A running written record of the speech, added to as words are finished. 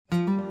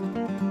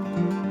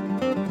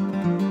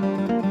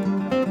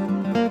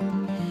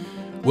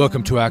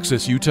Welcome to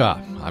Access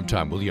Utah. I'm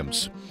Tom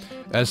Williams.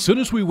 As soon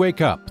as we wake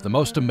up, the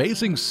most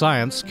amazing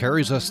science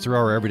carries us through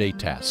our everyday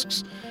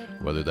tasks,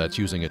 whether that's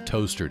using a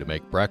toaster to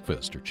make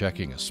breakfast or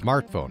checking a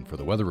smartphone for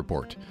the weather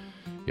report.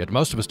 Yet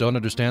most of us don't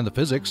understand the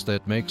physics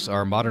that makes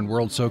our modern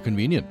world so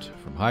convenient.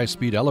 From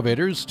high-speed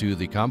elevators to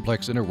the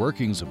complex inner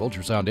workings of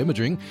ultrasound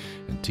imaging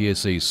and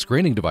TSA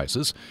screening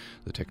devices,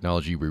 the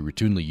technology we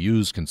routinely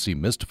use can seem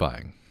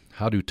mystifying.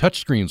 How do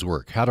touchscreens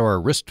work? How do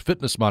our wrist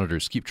fitness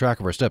monitors keep track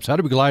of our steps? How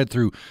do we glide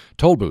through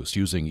toll booths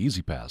using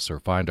E-ZPass or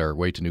find our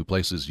way to new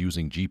places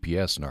using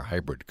GPS in our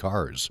hybrid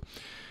cars?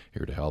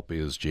 Here to help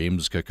is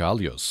James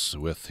Kakalios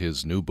with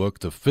his new book,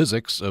 The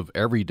Physics of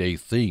Everyday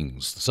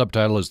Things. The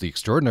subtitle is The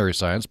Extraordinary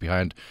Science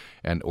Behind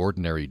an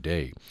Ordinary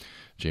Day.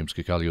 James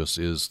Kakalios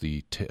is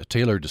the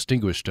Taylor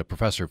Distinguished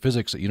Professor of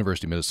Physics at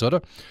University of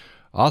Minnesota,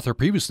 author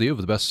previously of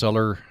the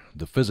bestseller,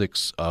 The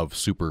Physics of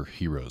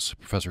Superheroes.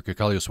 Professor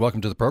Kakalios,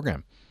 welcome to the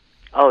program.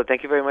 Oh,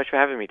 thank you very much for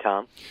having me,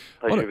 Tom.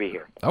 Pleasure to be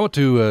here. I want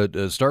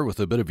to start with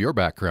a bit of your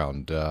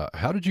background.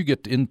 How did you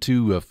get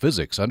into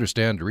physics? I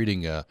understand,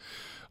 reading a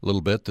little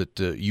bit, that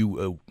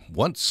you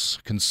once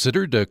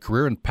considered a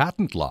career in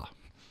patent law.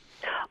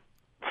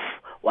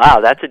 Wow,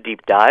 that's a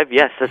deep dive.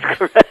 Yes, that's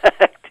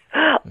correct.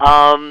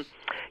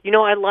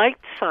 I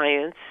liked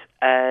science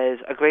as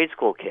a grade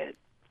school kid.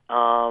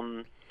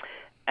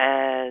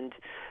 And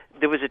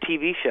there was a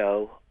TV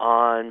show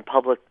on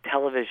public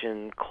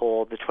television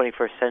called The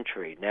 21st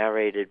Century,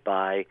 narrated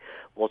by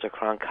Walter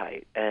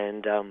Cronkite.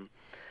 And I'm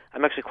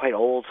actually quite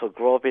old, so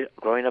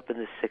growing up in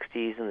the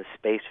 60s and the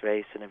space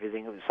race and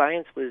everything,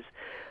 science was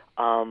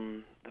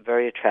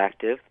very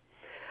attractive.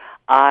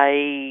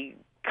 I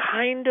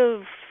kind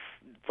of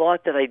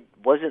thought that I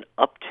wasn't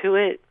up to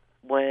it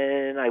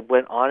when I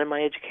went on in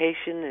my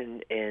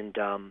education and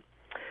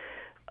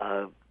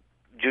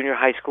junior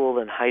high school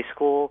and high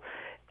school.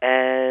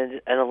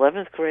 And an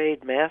 11th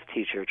grade math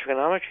teacher,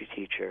 trigonometry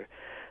teacher,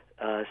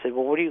 said,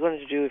 well, what are you going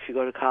to do if you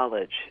go to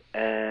college?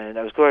 And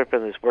I was growing up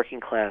in this working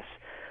class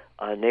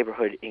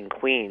neighborhood in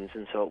Queens,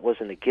 and so it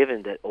wasn't a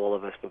given that all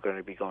of us were going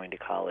to be going to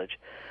college.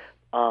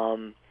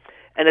 And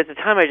at the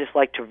time, I just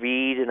liked to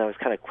read, and I was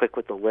kind of quick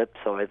with the lips,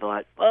 so I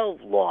thought, oh,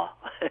 law.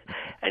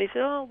 And he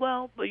said, oh,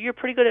 well, but you're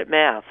pretty good at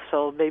math,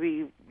 so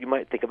maybe you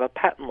might think about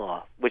patent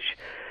law, which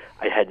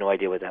I had no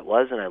idea what that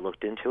was, and I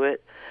looked into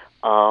it.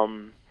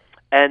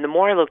 And the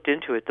more I looked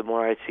into it, the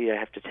more I'd see I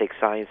have to take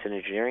science and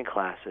engineering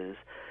classes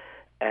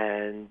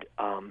and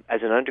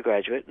as an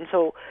undergraduate. And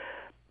so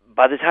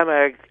by the time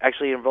I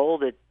actually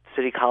enrolled at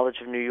City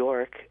College of New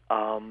York,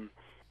 I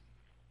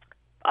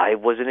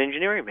was an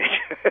engineering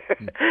major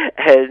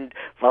and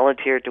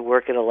volunteered to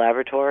work in a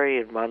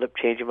laboratory and wound up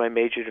changing my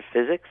major to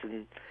physics,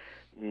 and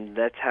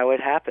that's how it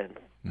happened.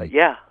 But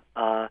yeah.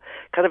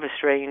 Kind of a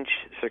strange,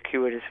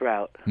 circuitous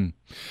route. And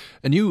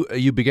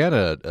you began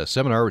a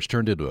seminar which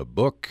turned into a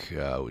book,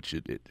 which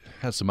it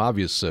has some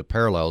obvious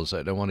parallels.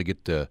 I don't want to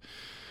get to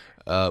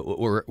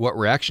what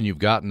reaction you've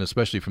gotten,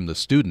 especially from the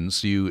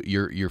students.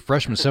 Your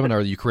freshman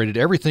seminar, you created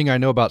everything I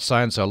know about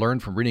science I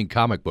learned from reading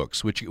comic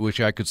books, which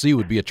I could see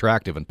would be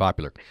attractive and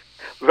popular.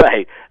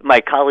 Right.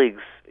 My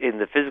colleagues in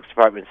the physics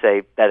department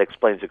say that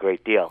explains a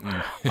great deal.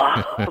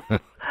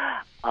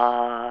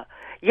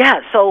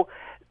 So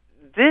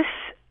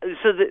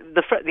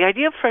the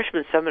idea of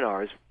freshman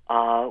seminars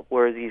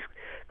were these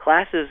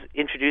classes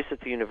introduced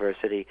at the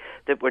university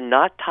that were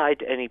not tied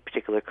to any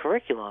particular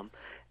curriculum,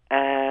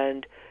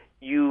 and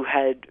you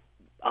had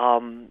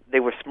they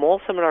were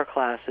small seminar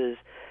classes,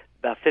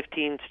 about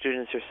 15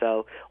 students or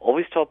so,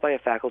 always taught by a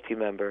faculty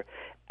member,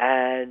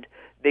 and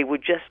they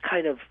would just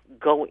kind of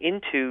go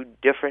into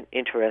different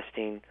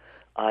interesting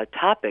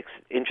topics.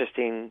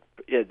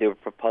 They were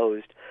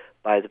proposed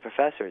by the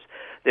professors.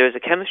 There was a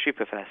chemistry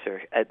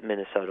professor at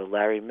Minnesota,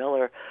 Larry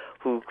Miller,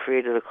 who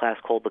created a class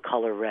called The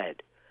Color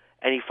Red.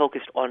 And he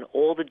focused on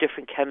all the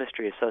different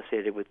chemistry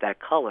associated with that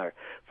color,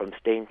 from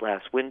stained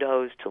glass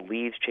windows to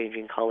leaves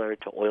changing color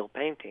to oil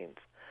paintings.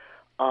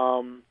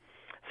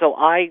 So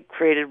I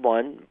created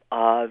one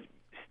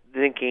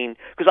thinking,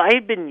 because I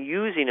had been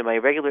using in my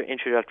regular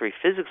introductory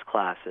physics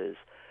classes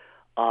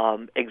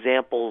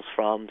examples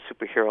from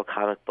superhero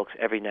comic books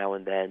every now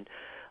and then.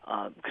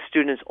 Because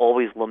students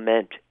always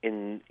lament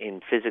in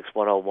Physics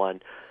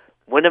 101,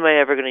 when am I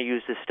ever going to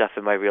use this stuff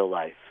in my real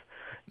life?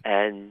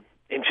 And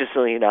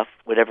interestingly enough,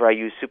 whenever I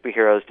use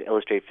superheroes to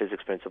illustrate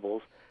physics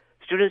principles,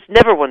 students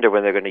never wonder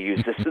when they're going to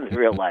use this in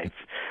real life.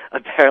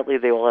 Apparently,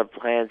 they all have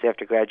plans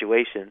after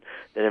graduation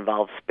that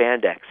involve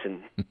spandex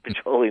and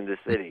patrolling the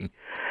city.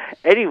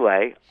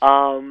 Anyway,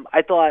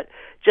 I thought,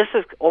 just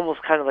as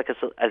almost kind of like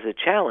as a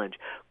challenge,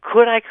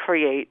 could I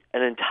create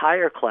an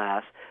entire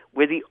class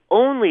where the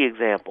only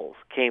examples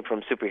came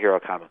from superhero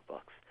comic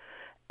books?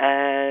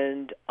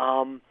 And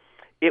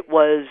it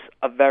was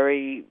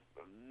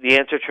the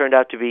answer turned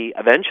out to be,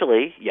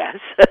 eventually, yes.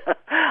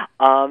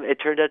 It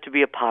turned out to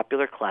be a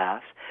popular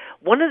class.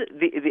 One of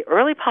the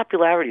early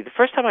popularity, the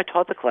first time I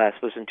taught the class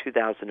was in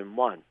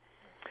 2001.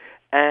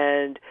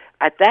 And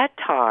at that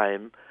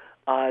time,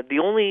 the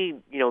only,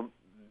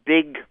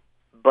 big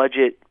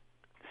budget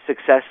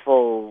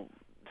successful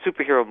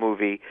superhero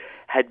movie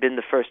had been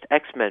the first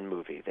X-Men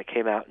movie that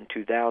came out in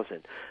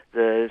 2000.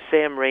 The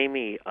Sam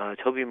Raimi,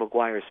 Tobey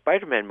Maguire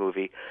Spider-Man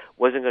movie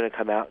wasn't going to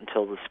come out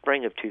until the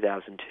spring of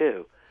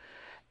 2002.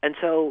 And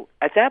so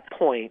at that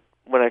point,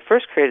 when I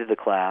first created the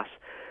class,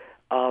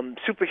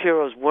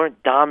 superheroes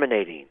weren't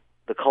dominating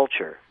the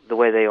culture the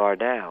way they are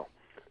now.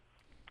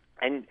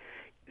 And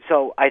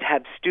so I'd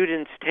have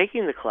students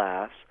taking the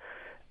class,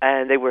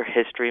 and they were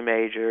history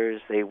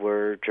majors, they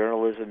were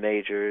journalism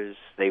majors,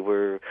 they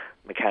were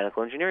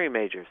mechanical engineering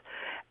majors.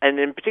 And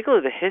in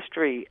particular, the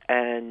history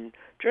and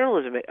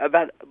journalism,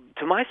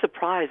 to my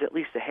surprise, at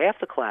least half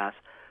the class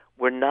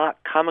were not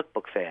comic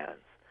book fans.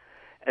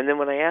 And then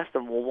when I asked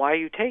them, well, why are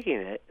you taking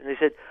it? And they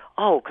said,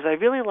 oh, because I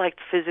really liked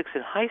physics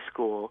in high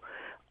school,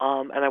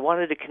 and I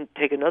wanted to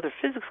take another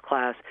physics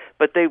class,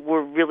 but they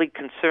were really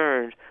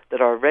concerned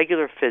that our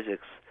regular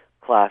physics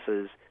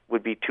classes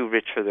would be too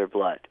rich for their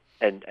blood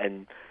and at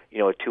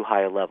too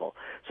high a level.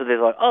 So they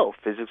thought, oh,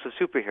 physics of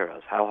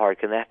superheroes, how hard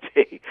can that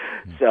be?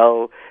 Mm-hmm.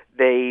 So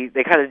they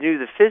kind of knew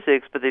the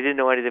physics, but they didn't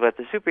know anything about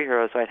the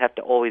superheroes, so I'd have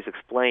to always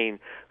explain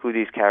who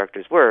these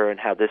characters were and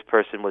how this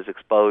person was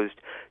exposed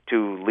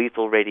to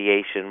lethal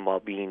radiation while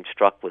being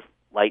struck with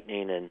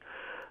lightning and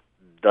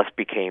thus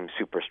became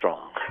super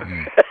strong.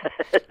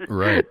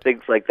 Right.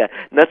 Things like that.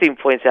 Nothing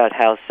points out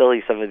how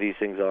silly some of these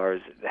things are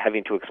as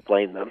having to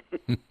explain them.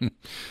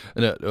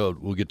 And,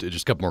 we'll get to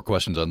just a couple more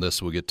questions on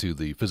this. We'll get to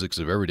the physics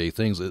of everyday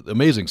things.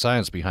 Amazing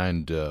science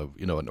behind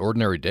an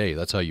ordinary day.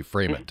 That's how you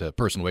frame it. A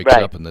person wakes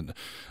up and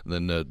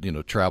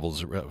then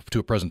travels to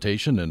a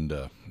presentation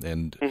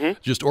and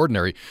just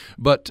ordinary.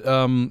 But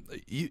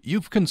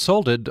you've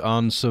consulted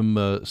on some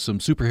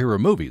superhero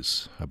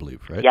movies, I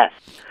believe, right? Yes.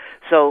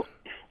 So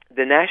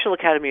the National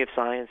Academy of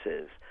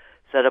Sciences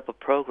set up a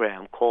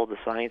program called the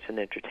Science and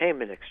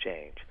Entertainment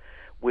Exchange,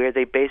 where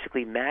they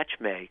basically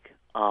matchmake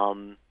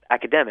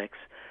academics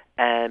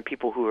and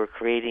people who are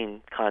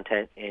creating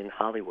content in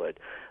Hollywood,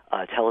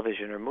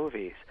 television or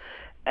movies.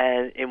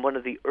 And in one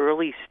of the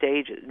early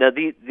stages, now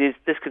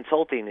this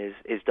consulting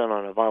is done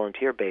on a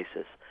volunteer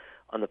basis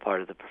on the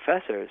part of the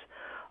professors,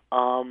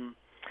 and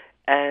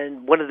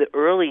one of the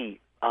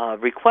early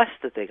requests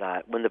that they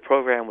got when the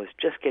program was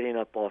just getting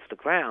up off the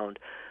ground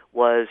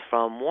was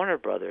from Warner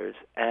Brothers,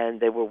 and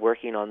they were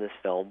working on this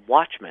film,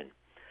 Watchmen,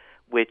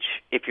 which,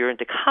 if you're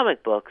into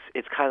comic books,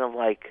 it's kind of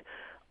like,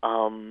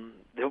 when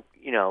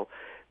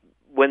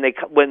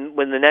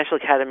the National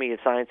Academy of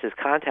Sciences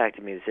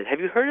contacted me, they said, have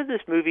you heard of this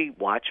movie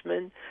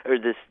Watchmen, or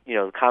this,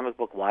 comic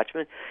book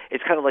Watchmen?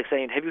 It's kind of like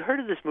saying, have you heard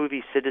of this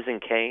movie Citizen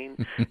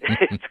Kane?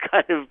 It's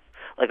kind of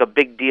like a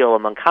big deal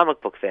among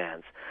comic book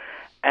fans.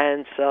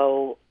 And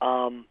so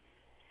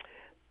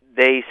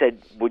they said,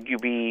 would you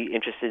be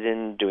interested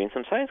in doing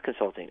some science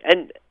consulting?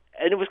 And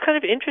it was kind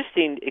of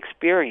interesting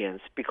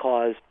experience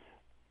because,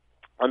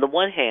 on the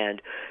one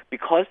hand,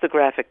 because the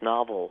graphic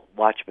novel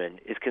Watchmen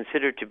is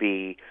considered to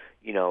be,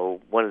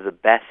 one of the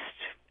best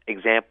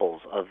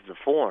examples of the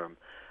form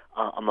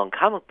among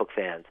comic book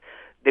fans,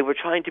 they were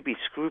trying to be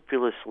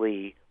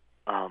scrupulously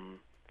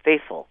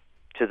faithful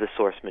to the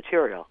source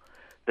material.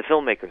 The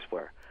filmmakers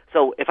were.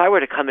 So if I were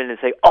to come in and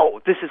say,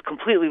 oh, this is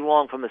completely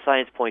wrong from a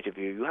science point of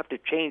view, you have to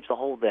change the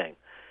whole thing.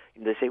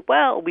 And they say,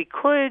 well, we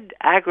could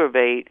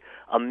aggravate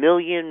 1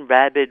 million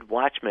rabid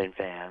Watchmen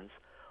fans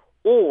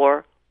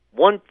or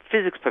one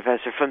physics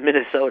professor from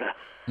Minnesota.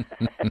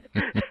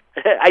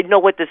 I'd know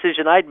what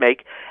decision I'd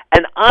make,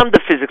 and I'm the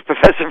physics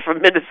professor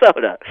from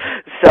Minnesota.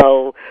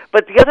 So,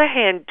 but the other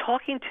hand,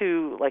 talking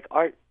to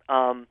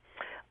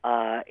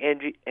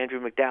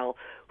Andrew McDowell,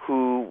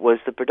 who was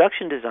the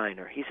production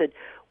designer, he said,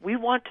 we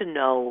want to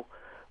know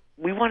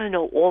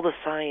all the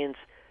science,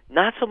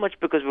 not so much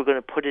because we're going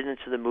to put it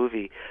into the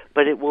movie,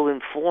 but it will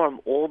inform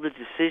all the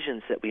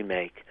decisions that we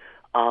make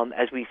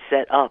as we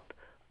set up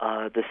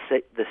the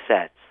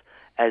sets,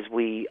 as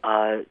we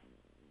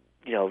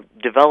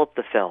develop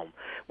the film.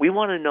 We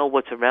want to know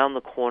what's around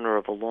the corner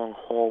of a long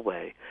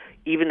hallway,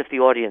 even if the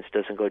audience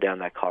doesn't go down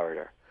that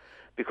corridor.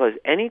 Because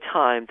any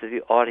time that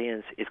the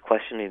audience is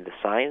questioning the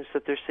science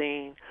that they're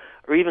seeing,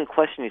 or even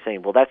questioning,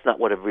 saying, well, that's not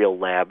what a real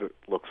lab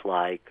looks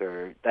like,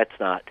 or that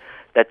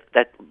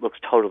looks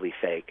totally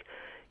fake,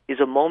 is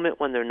a moment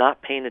when they're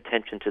not paying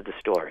attention to the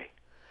story.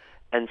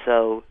 And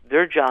so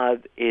their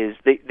job is,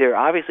 they're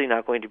obviously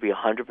not going to be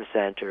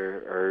 100%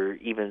 or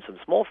even some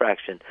small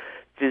fraction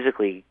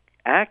physically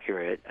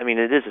accurate. I mean,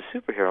 it is a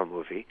superhero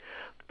movie,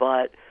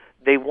 but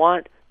they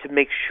want to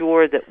make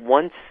sure that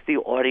once the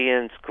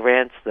audience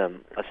grants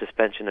them a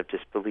suspension of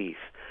disbelief,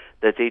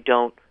 that they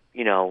don't,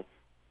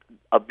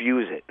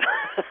 abuse it,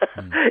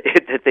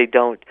 that they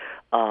don't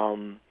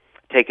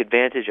take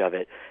advantage of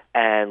it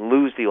and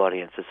lose the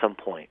audience at some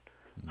point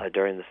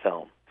during the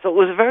film. So it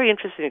was a very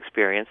interesting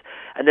experience.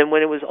 And then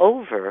when it was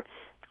over,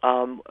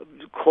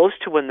 close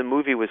to when the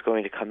movie was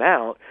going to come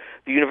out,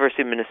 the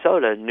University of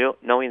Minnesota,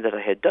 knowing that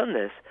I had done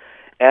this,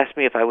 asked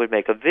me if I would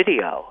make a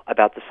video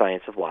about the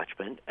science of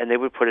Watchmen, and they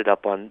would put it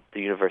up on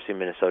the University of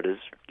Minnesota's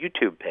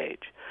YouTube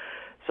page.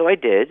 So I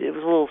did. It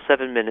was a little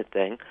 7-minute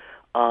thing,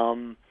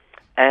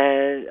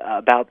 and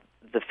about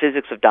the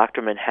physics of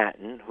Dr.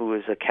 Manhattan, who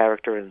is a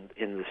character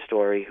in the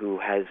story who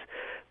has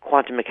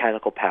quantum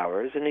mechanical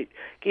powers, and it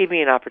gave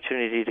me an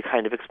opportunity to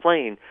kind of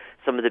explain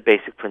some of the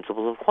basic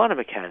principles of quantum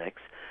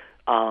mechanics.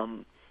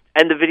 And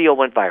the video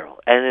went viral,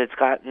 and it's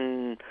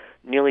gotten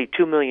nearly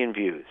 2 million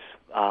views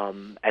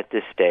at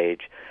this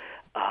stage.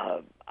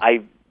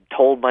 I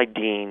told my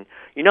dean,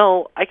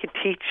 I could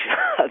teach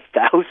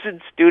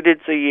 1,000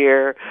 students a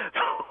year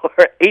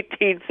for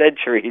 18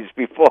 centuries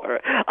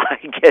before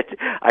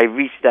I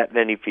reach that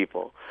many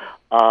people.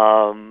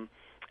 And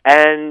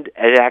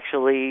it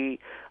actually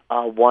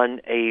won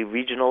a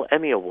regional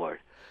Emmy Award.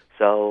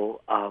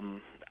 So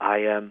I'm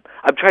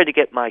trying to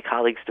get my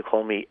colleagues to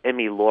call me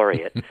Emmy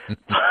laureate.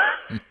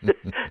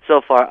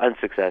 So far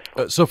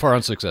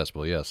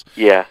unsuccessful. Yes.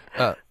 Yeah.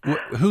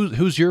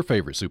 Who's your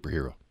favorite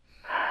superhero?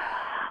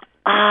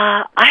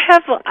 I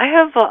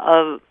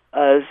have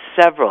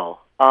several.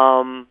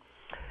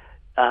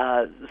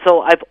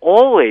 So I've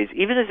always,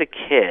 even as a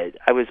kid,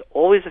 I was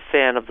always a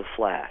fan of the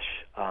Flash.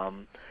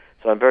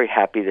 So I'm very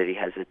happy that he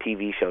has a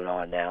TV show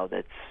on now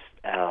that's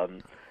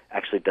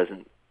actually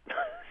doesn't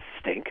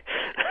stink.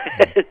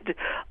 And,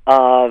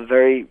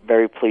 very,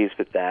 very pleased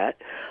with that.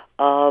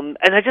 And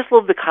I just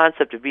love the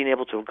concept of being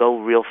able to go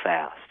real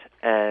fast.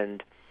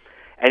 And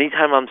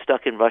anytime I'm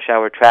stuck in rush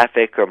hour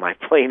traffic or my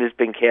plane has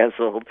been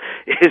canceled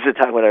is a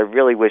time when I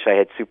really wish I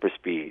had super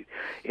speed,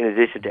 in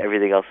addition to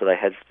everything else that I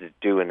had to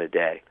do in a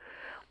day.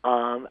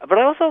 But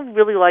I also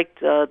really liked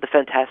the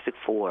Fantastic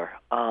Four.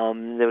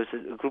 There was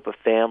a group of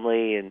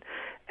family, and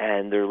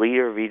their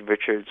leader, Reed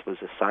Richards, was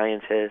a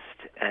scientist,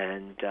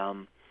 and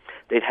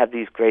they'd have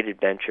these great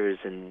adventures.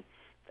 And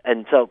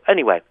so,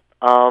 anyway,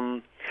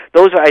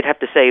 those are, I'd have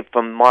to say,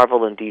 from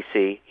Marvel and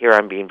DC. Here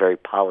I'm being very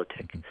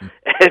politic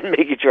and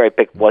making sure I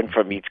pick one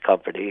from each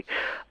company.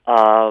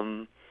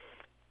 And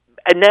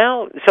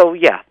now, so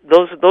yeah,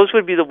 those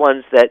would be the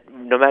ones that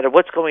no matter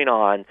what's going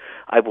on,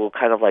 I will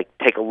kind of like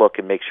take a look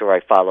and make sure I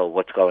follow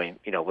what's going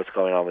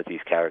on with these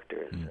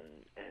characters and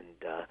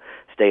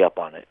stay up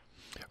on it.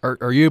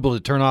 Are you able to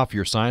turn off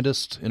your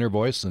scientist inner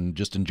voice and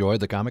just enjoy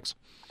the comics?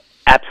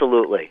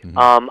 Absolutely.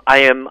 Mm-hmm. I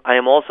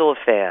am also a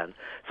fan.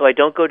 So I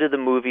don't go to the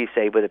movie,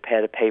 say, with a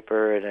pad of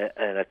paper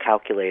and a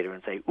calculator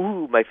and say,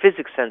 "Ooh, my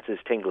physics sense is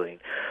tingling."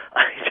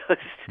 I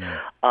just,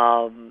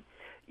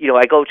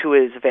 I go to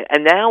it as a fan.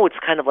 And now it's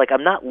kind of like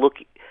I'm not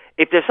looking.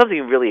 If there's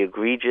something really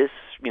egregious,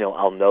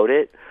 I'll note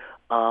it.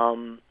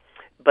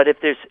 But if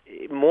there's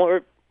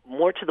more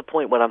to the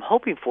point, what I'm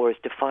hoping for is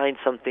to find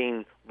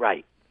something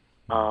right.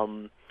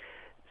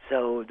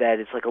 So that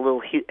it's like a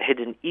little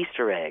hidden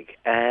Easter egg.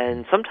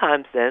 And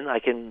sometimes then I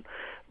can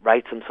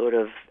write some sort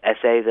of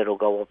essay that'll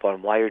go up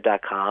on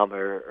Wired.com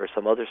or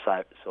some other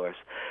source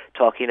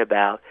talking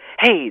about,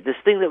 hey, this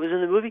thing that was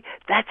in the movie,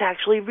 that's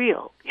actually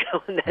real.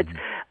 And that's,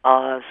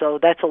 so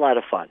that's a lot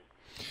of fun.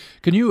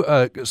 Can you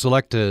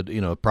select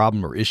a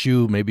problem or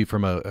issue maybe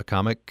from a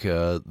comic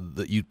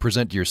that you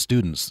present to your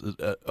students,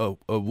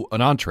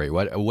 an entree,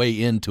 right, a way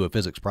into a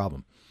physics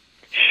problem?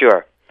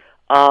 Sure.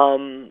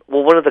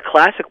 Well, one of the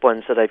classic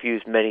ones that I've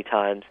used many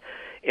times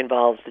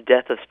involves the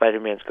death of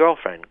Spider-Man's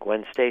girlfriend,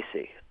 Gwen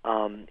Stacy.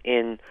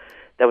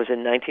 That was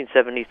in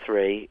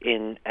 1973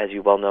 in, as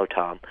you well know,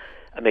 Tom,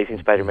 Amazing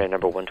Spider-Man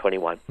number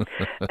 121.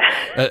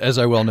 As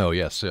I well know,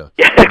 yes. Yeah,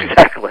 yeah,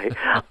 exactly.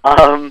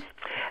 And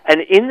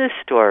in this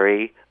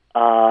story,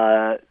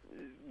 the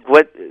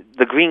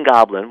Green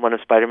Goblin, one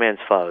of Spider-Man's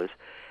foes,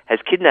 has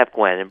kidnapped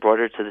Gwen and brought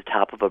her to the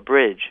top of a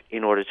bridge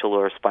in order to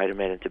lure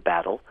Spider-Man into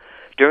battle.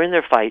 During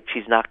their fight,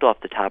 she's knocked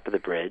off the top of the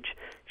bridge.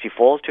 She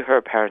falls to her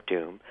apparent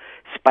doom.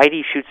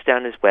 Spidey shoots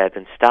down his web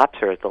and stops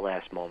her at the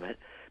last moment.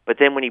 But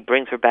then when he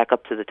brings her back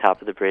up to the top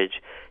of the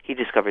bridge, he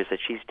discovers that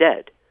she's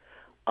dead,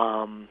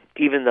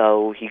 even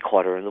though he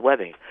caught her in the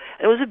webbing.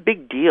 And it was a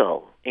big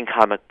deal in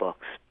comic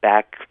books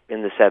back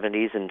in the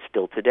 70s and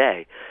still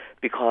today,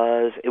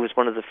 because it was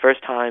one of the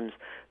first times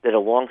that a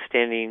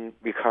long-standing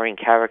recurring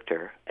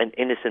character, an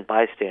innocent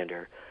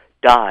bystander,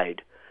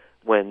 died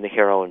when the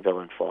hero and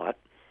villain fought.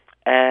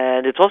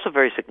 And it's also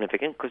very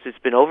significant because it's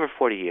been over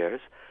 40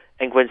 years,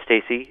 and Gwen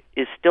Stacy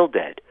is still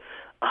dead.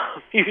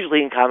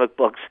 Usually in comic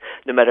books,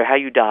 no matter how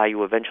you die,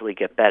 you eventually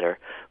get better.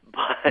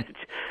 But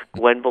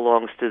Gwen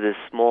belongs to this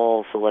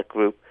small, select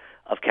group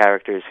of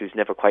characters who's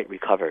never quite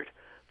recovered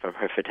from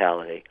her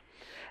fatality.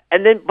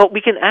 But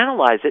we can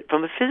analyze it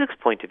from a physics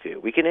point of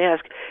view. We can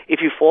ask, if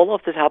you fall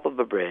off the top of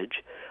a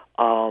bridge,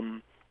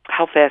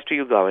 how fast are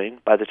you going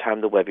by the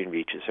time the webbing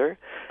reaches her?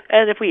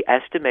 And if we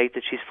estimate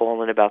that she's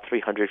fallen about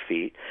 300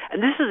 feet,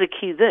 and this is a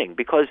key thing,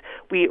 because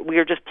we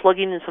are just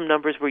plugging in some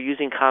numbers, we're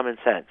using common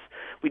sense.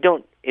 We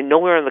don't,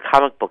 nowhere in the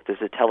comic book does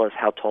it tell us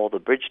how tall the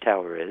bridge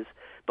tower is,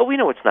 but we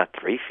know it's not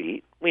 3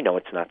 feet. We know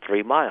it's not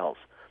 3 miles.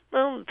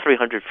 Well,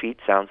 300 feet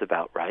sounds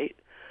about right.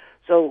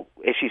 So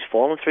if she's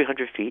fallen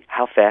 300 feet,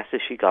 how fast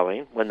is she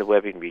going when the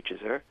webbing reaches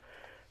her?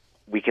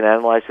 We can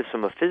analyze this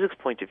from a physics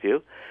point of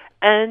view,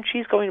 and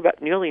she's going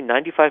about nearly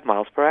 95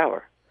 miles per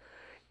hour.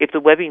 If the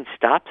webbing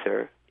stops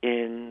her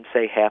in,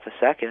 say, half a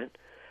second,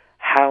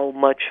 how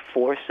much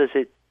force does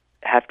it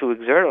have to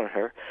exert on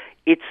her,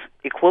 it's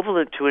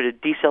equivalent to a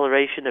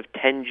deceleration of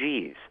 10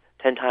 Gs,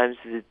 10 times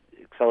the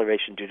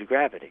acceleration due to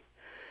gravity.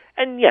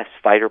 And yes,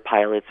 fighter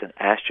pilots and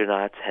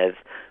astronauts have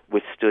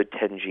withstood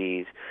 10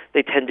 Gs.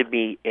 They tend to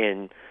be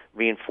in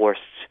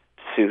reinforced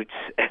suits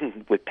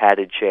and with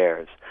padded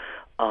chairs.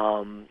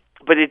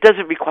 But it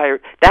doesn't require,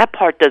 that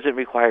part doesn't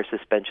require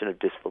suspension of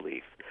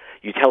disbelief.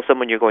 You tell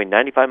someone you're going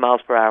 95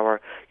 miles per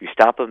hour, you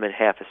stop them in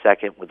half a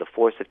second with a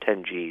force of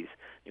 10 Gs,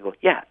 you go,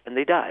 yeah, and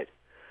they died.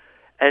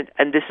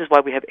 And this is why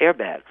we have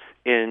airbags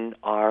in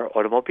our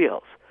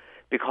automobiles,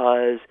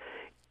 because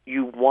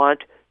you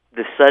want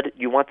the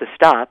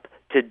stop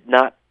to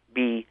not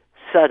be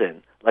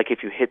sudden. Like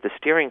if you hit the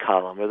steering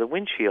column or the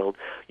windshield,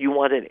 you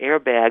want an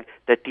airbag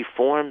that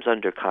deforms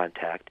under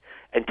contact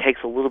and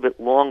takes a little bit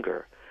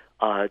longer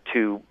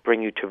to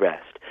bring you to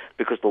rest.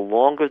 Because the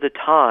longer the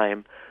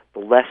time, the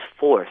less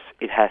force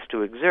it has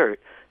to exert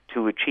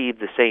to achieve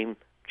the same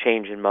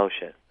change in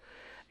motion.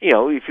 You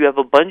know, if you have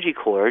a bungee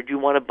cord, you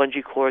want a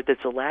bungee cord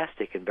that's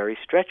elastic and very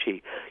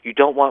stretchy. You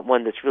don't want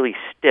one that's really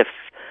stiff,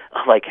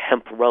 like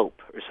hemp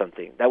rope or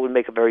something. That would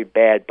make a very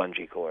bad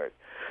bungee cord.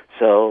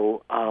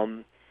 So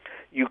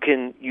you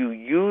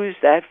use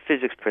that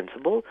physics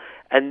principle,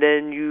 and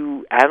then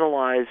you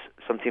analyze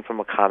something from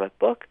a comic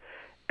book,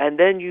 and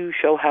then you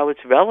show how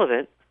it's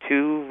relevant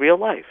to real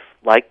life,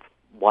 like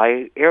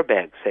why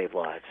airbags save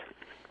lives.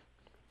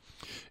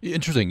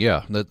 Interesting,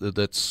 yeah.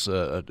 That's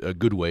a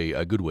good way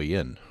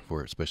in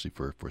especially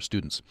for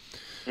students.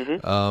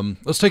 Mm-hmm.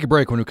 Let's take a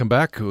break. When we come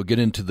back, we'll get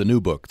into the new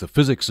book, The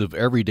Physics of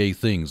Everyday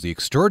Things: The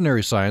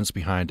Extraordinary Science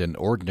Behind an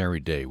Ordinary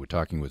Day. We're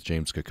talking with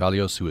James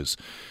Kakalios, who is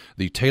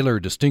the Taylor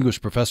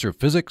Distinguished Professor of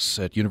Physics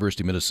at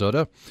University of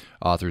Minnesota.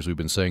 Authors, we've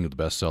been saying, of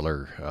the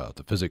bestseller,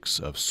 The Physics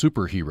of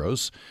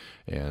Superheroes.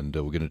 And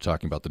we're going to be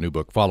talking about the new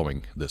book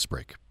following this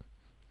break.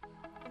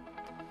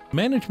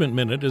 Management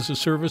Minute is a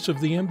service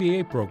of the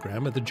MBA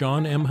program at the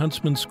John M.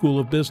 Huntsman School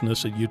of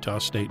Business at Utah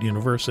State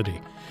University.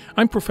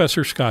 I'm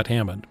Professor Scott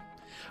Hammond.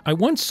 I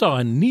once saw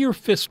a near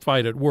fist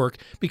fight at work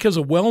because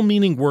a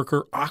well-meaning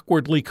worker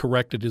awkwardly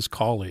corrected his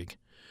colleague.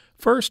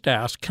 First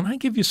ask, "Can I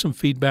give you some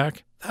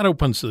feedback?" That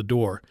opens the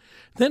door.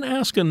 Then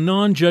ask a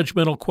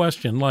non-judgmental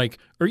question like,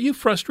 "Are you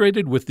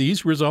frustrated with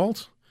these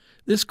results?"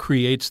 This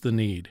creates the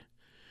need.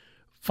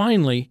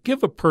 Finally,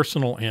 give a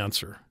personal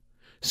answer.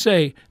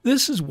 Say,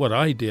 "This is what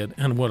I did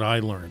and what I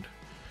learned."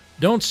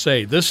 Don't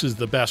say, "This is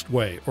the best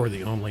way or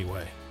the only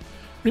way."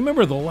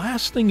 Remember, the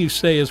last thing you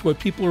say is what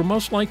people are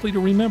most likely to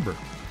remember.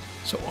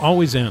 So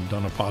always end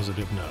on a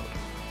positive note.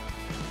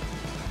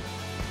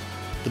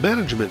 The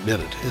Management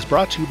Minute is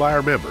brought to you by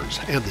our members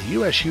and the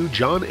USU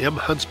John M.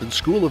 Huntsman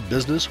School of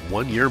Business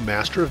 1-year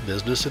Master of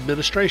Business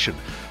Administration,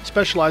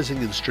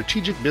 specializing in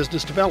strategic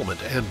business development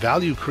and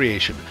value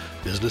creation,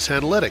 business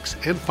analytics,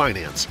 and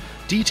finance.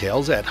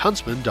 Details at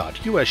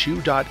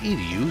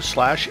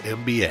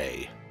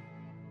huntsman.usu.edu/MBA.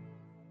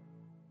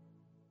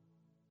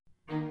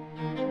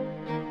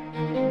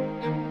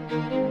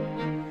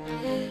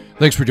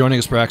 Thanks for joining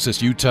us for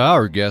Access Utah.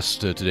 Our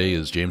guest today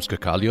is James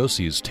Kakalios.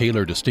 He's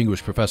Taylor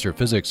Distinguished Professor of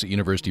Physics at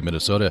University of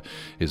Minnesota.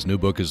 His new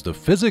book is The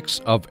Physics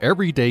of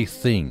Everyday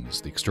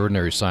Things: The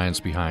Extraordinary Science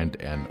Behind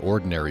an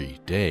Ordinary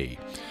Day.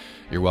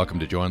 You're welcome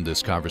to join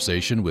this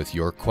conversation with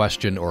your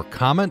question or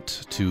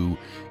comment to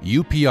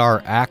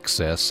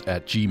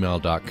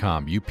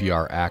upraccess@gmail.com,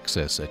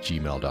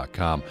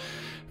 upraccess@gmail.com.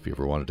 If you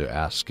ever wanted to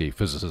ask a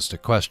physicist a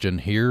question,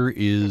 here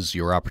is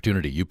your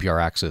opportunity,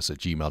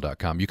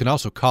 upraccess@gmail.com. You can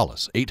also call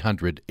us,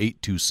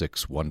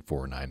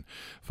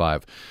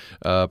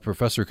 800-826-1495.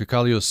 Professor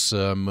Kakalios,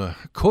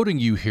 quoting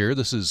you here,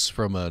 this is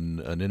from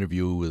an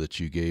interview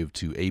that you gave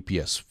to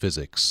APS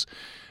Physics.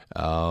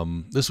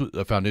 This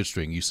I found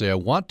interesting. You say, "I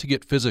want to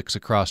get physics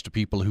across to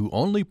people who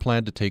only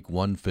plan to take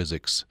one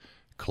physics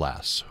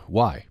class."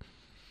 Why?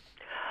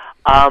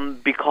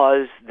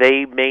 Because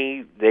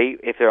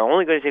if they're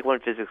only going to take one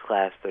physics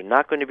class, they're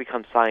not going to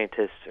become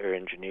scientists or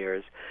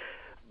engineers,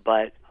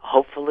 but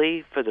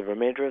hopefully for the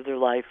remainder of their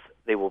life,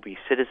 they will be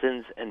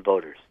citizens and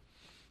voters.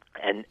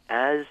 And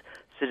as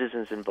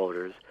citizens and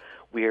voters,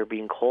 we are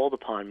being called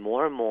upon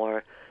more and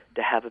more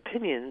to have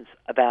opinions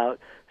about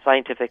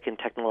scientific and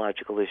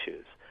technological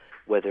issues,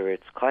 whether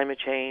it's climate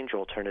change,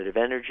 alternative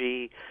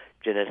energy,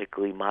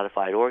 genetically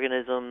modified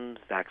organisms,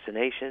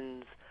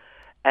 vaccinations.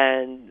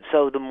 And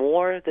so the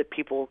more that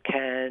people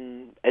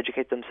can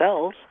educate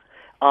themselves,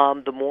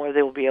 the more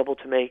they will be able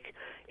to make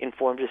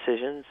informed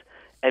decisions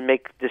and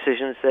make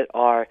decisions that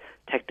are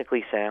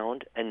technically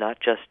sound and not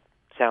just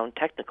sound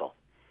technical.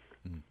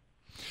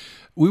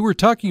 We were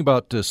talking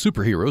about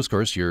superheroes. Of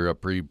course, your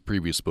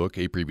previous book,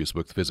 The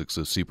Physics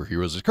of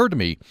Superheroes. It occurred to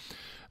me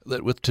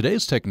that with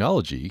today's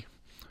technology,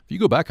 if you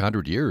go back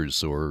 100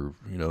 years or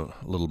a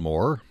little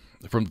more,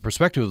 from the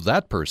perspective of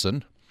that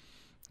person,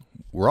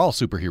 we're all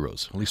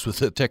superheroes, at least with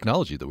the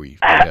technology that we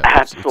have.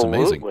 Absolutely, it's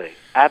amazing.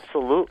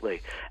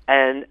 Absolutely.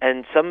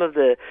 And some of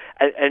the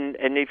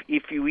and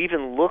if you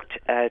even looked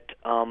at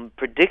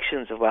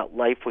predictions of what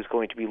life was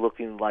going to be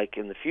looking like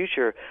in the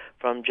future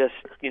from just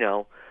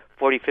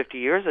 40, 50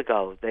 years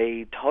ago,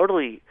 they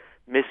totally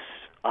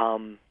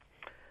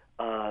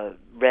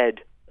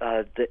read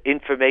the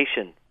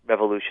information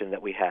revolution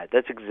that we had.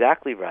 That's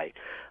exactly right.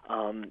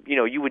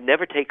 You would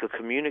never take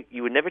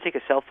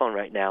a cell phone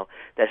right now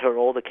that had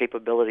all the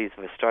capabilities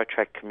of a Star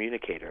Trek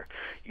communicator.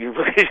 You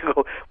look at it and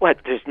go, what?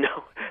 There's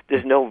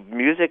no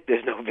music.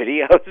 There's no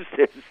videos.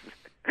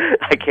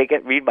 I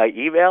can't read my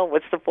email.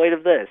 What's the point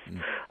of this?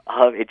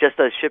 It just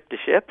does ship to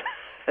ship.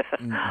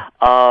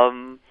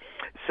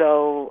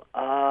 So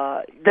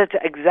that's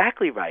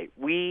exactly right.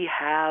 We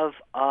have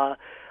a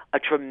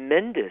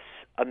tremendous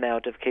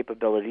amount of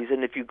capabilities,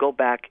 and if you're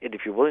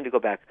willing to go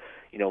back,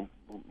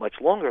 much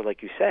longer,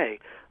 like you say,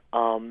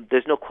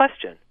 there's no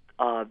question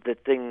that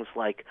things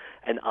like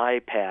an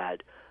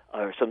iPad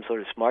or some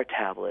sort of smart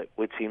tablet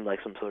would seem like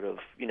some sort of,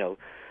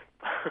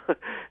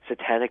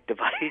 satanic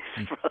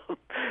device from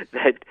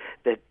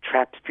that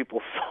traps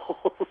people's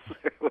souls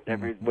or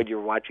whatever when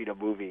you're watching a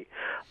movie.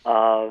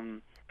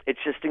 It's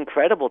just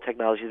incredible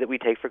technology that we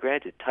take for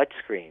granted. Touch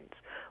screens,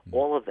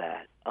 all of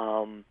that.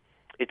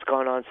 It's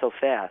gone on so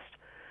fast.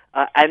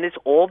 And it's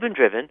all been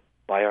driven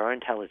by our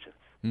intelligence.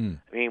 I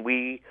mean,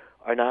 we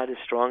are not as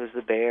strong as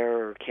the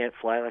bear or can't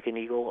fly like an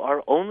eagle.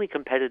 Our only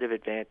competitive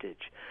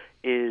advantage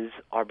is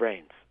our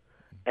brains.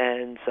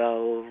 And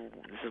so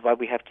this is why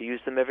we have to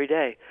use them every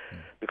day,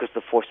 because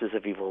the forces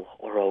of evil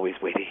are always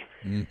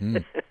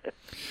waiting.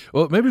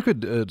 Well, maybe we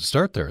could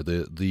start there.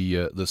 The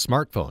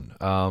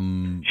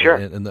smartphone, sure,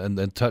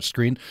 and touch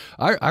screen.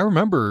 I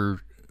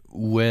remember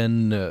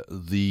when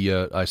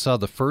I saw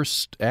the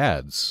first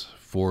ads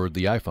for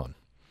the iPhone.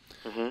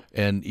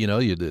 And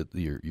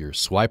you're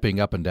swiping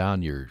up and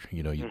down.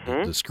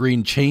 The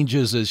screen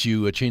changes as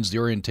you change the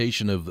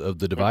orientation of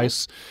the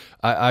device.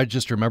 I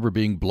just remember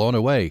being blown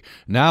away.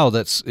 Now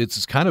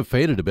it's kind of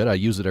faded a bit. I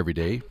use it every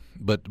day,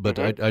 but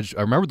I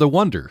remember the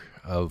wonder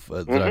of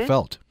that I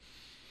felt.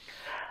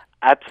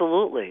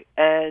 Absolutely,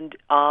 and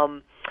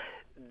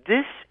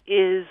this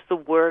is the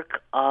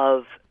work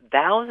of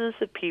thousands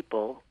of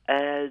people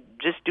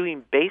just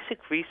doing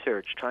basic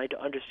research, trying to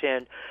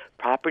understand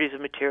properties of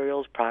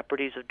materials,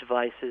 properties of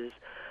devices,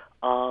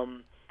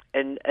 and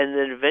then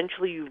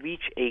eventually you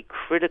reach a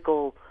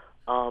critical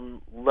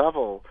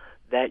level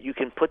that you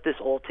can put this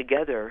all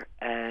together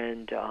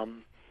and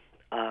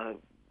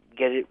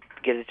get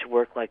it to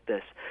work like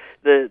this.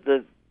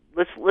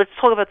 Let's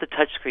talk about the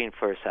touch screen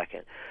for a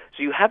second.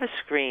 So you have a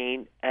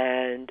screen,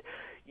 and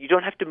you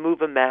don't have to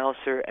move a mouse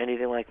or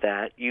anything like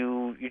that.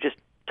 You just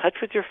touch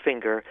with your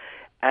finger,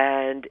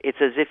 and it's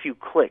as if you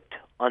clicked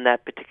on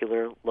that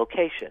particular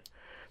location.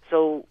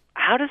 So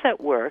how does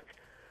that work?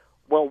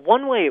 Well,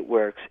 one way it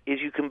works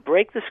is you can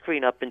break the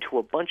screen up into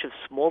a bunch of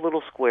small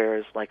little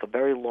squares like a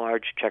very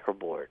large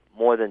checkerboard,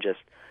 more than just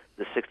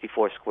the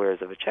 64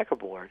 squares of a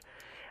checkerboard.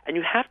 And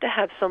you have to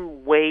have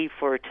some way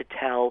for it to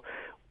tell,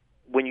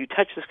 when you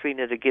touch the screen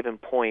at a given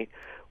point,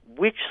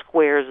 which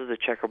squares of the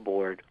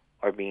checkerboard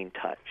are being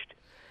touched.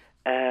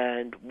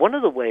 And one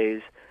of the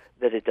ways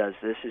that it does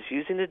this is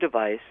using a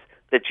device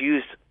that's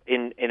used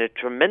in a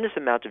tremendous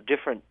amount of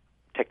different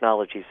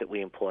technologies that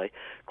we employ,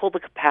 called the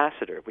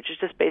capacitor, which is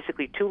just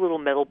basically two little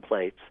metal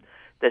plates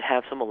that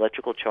have some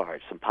electrical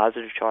charge, some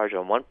positive charge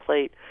on one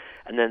plate,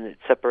 and then it's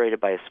separated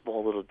by a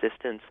small little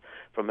distance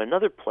from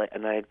another plate,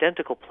 an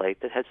identical plate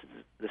that has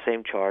the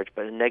same charge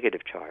but a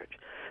negative charge.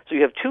 So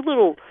you have two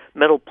little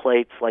metal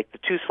plates like the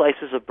two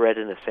slices of bread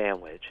in a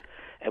sandwich,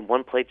 and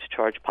one plate's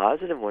charged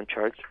positive, one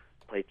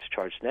plate's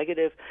charged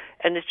negative,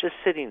 and it's just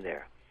sitting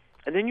there.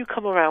 And then you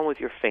come around with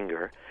your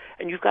finger,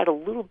 and you've got a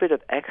little bit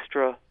of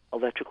extra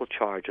electrical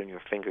charge on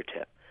your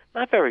fingertip.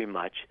 Not very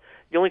much.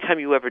 The only time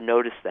you ever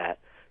notice that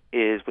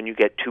is when you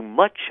get too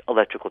much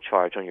electrical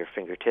charge on your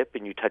fingertip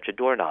and you touch a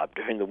doorknob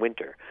during the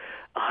winter,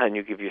 and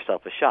you give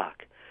yourself a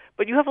shock.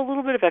 But you have a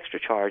little bit of extra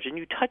charge, and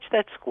you touch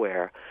that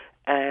square,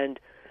 and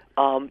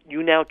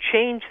you now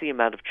change the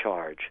amount of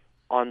charge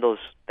on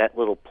that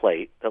little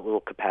plate, that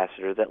little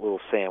capacitor, that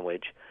little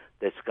sandwich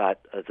that's got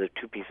the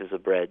two pieces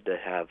of bread that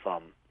have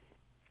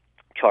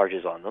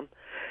charges on them.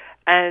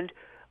 And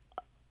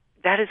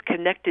that is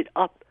connected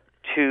up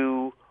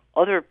to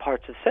other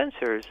parts of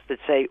sensors that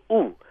say,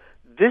 ooh,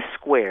 this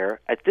square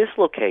at this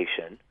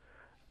location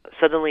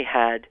suddenly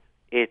had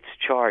its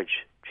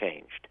charge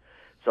changed.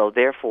 So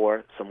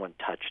therefore, someone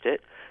touched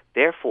it.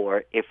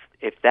 Therefore, if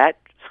that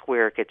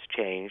square gets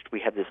changed, we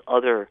have this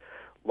other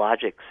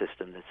logic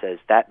system that says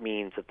that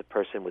means that the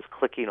person was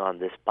clicking on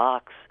this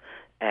box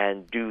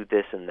and do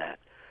this and that.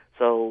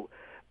 So,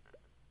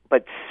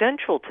 but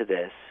central to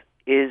this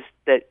is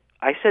that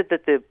I said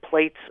that the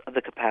plates of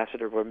the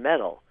capacitor were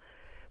metal,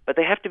 but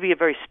they have to be a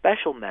very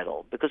special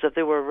metal, because if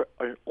they were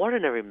an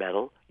ordinary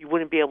metal, you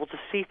wouldn't be able to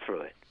see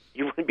through it.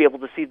 You wouldn't be able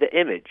to see the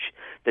image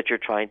that you're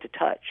trying to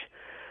touch.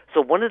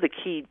 So one of the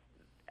key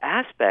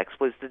aspects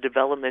was the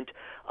development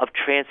of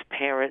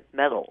transparent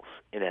metals,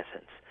 in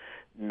essence.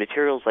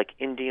 Materials like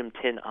indium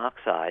tin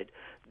oxide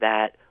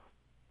that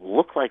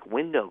look like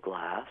window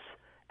glass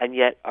and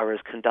yet are as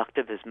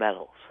conductive as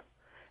metals.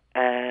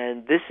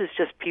 And this is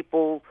just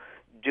people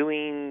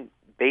doing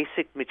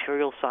basic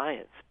material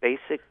science,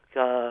 basic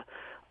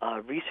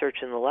research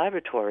in the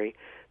laboratory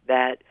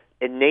that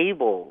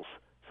enables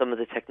some of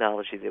the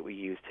technology that we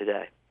use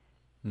today.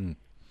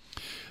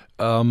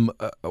 I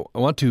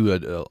want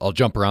to. I'll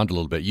jump around a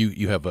little bit.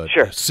 You have a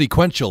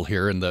sequential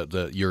here, and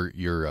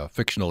your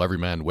fictional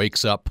everyman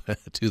wakes up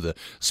to the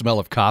smell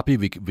of coffee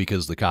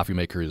because the coffee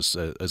maker is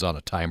on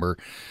a timer.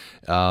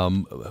 I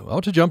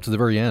want to jump to the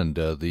very end.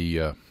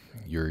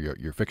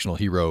 Your fictional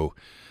hero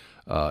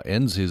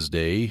ends his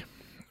day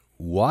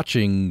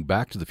watching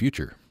Back to the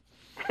Future.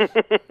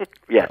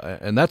 Yeah,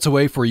 and that's a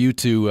way for you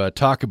to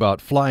talk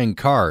about flying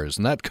cars,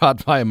 and that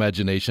caught my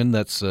imagination.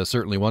 That's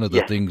certainly one of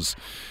the things,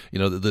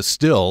 the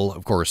still,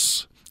 of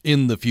course,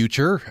 in the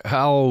future.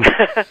 How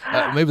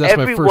maybe that's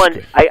my first.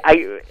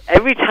 I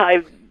every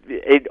time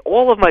in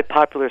all of my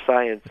popular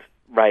science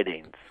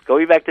writings,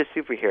 going back to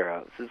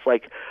superheroes, it's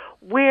like,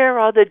 where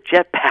are the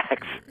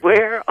jetpacks?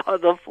 Where are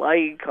the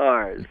flying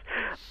cars?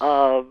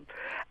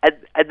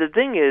 And the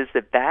thing is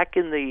that back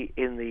in the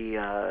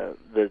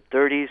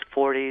 30s,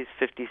 40s,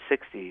 50s,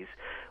 60s,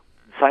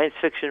 science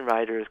fiction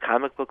writers,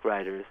 comic book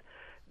writers,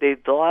 they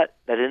thought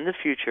that in the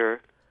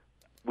future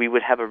we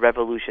would have a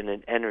revolution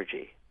in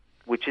energy,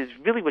 which is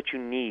really what you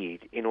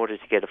need in order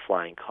to get a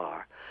flying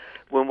car.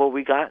 When what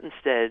we got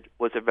instead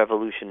was a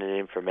revolution in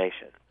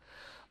information.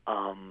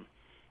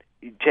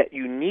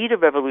 You need a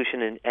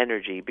revolution in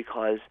energy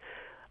because,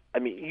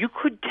 you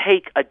could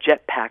take a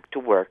jetpack to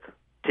work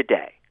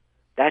today.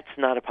 That's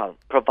not a problem,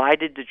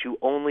 provided that you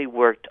only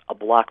worked a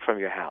block from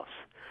your house,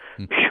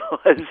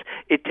 because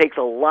it takes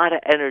a lot of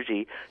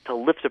energy to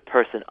lift a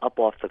person up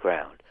off the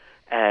ground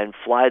and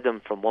fly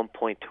them from one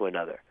point to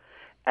another.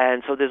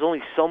 And so there's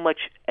only so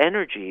much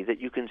energy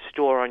that you can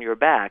store on your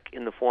back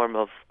in the form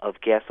of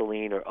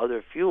gasoline or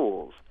other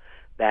fuels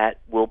that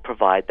will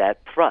provide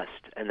that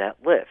thrust and that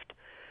lift,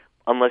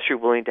 unless you're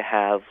willing to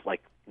have,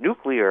 like,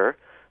 nuclear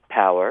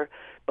power.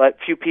 But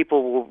few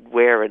people will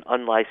wear an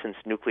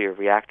unlicensed nuclear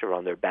reactor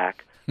on their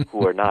back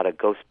who are not a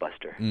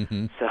Ghostbuster.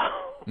 Mm-hmm. So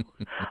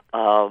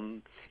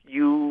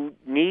you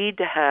need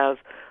to have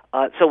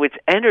so it's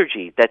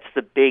energy that's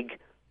the big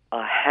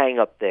hang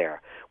up there.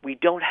 We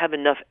don't have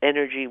enough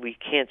energy. We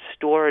can't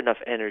store enough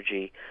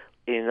energy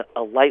in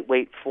a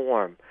lightweight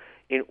form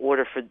in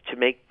order to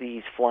make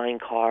these flying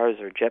cars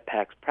or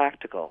jetpacks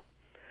practical.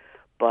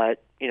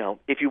 But,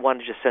 if you want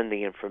to just send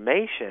the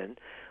information,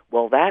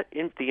 well, the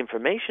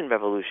information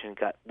revolution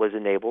was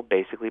enabled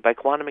basically by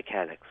quantum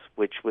mechanics,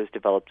 which was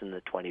developed in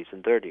the 20s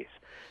and 30s,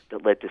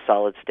 that led to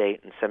solid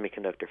state and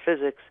semiconductor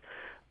physics,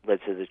 led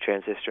to the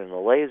transistor and the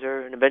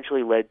laser, and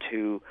eventually led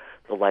to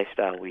the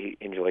lifestyle we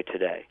enjoy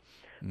today.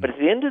 But at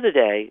the end of the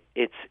day,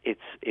 it's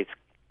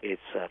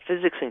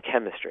physics and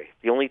chemistry,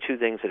 the only two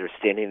things that are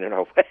standing in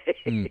our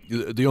way.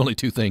 The only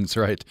two things,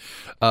 right?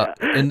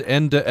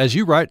 And as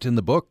you write in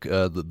the book,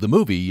 the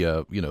movie,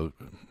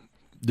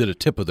 did a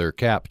tip of their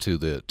cap to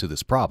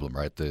this problem,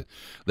 right? They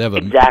have a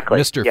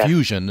Mr.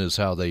 Fusion is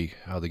how they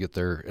get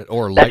their,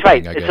 or That's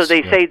lightning, right. I guess. So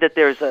they say that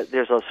there's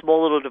a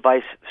small little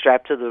device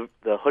strapped to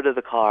the hood of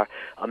the car,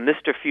 a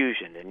Mr.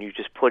 Fusion, and you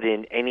just put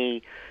in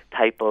any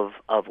type of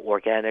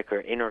organic or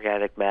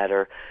inorganic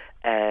matter,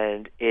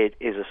 and it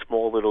is a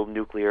small little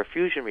nuclear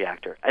fusion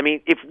reactor.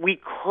 If we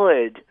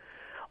could,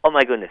 oh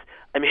my goodness,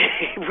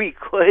 if we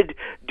could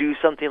do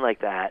something like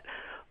that,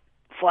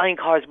 flying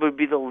cars would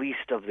be the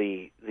least of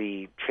the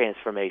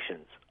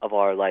transformations of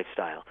our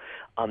lifestyle.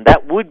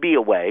 That would be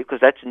a way, because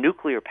that's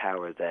nuclear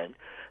power then,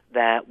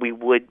 that we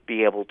would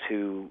be able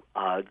to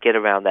get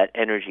around that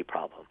energy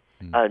problem.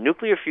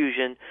 Nuclear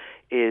fusion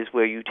is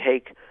where you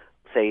take,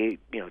 say,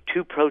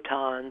 2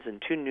 protons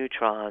and 2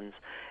 neutrons,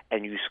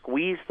 and you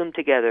squeeze them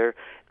together,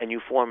 and you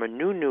form a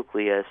new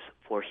nucleus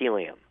for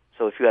helium.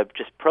 So if you have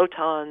just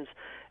protons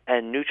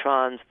and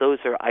neutrons, those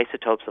are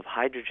isotopes of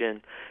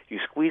hydrogen. You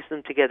squeeze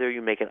them together, you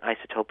make an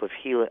isotope of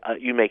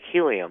you make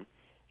helium.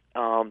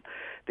 The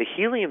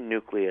helium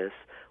nucleus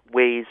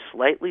weighs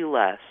slightly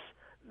less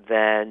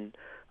than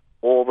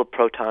all the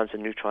protons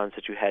and neutrons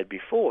that you had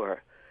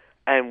before.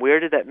 And where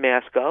did that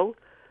mass go?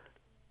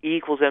 E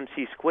equals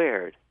mc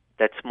squared.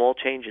 That small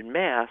change in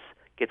mass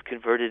gets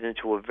converted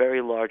into a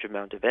very large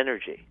amount of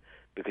energy,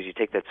 because you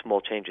take that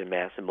small change in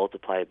mass and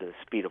multiply it by the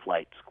speed of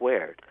light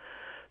squared.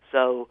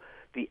 So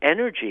the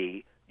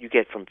energy you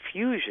get from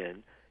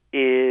fusion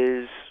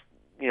is,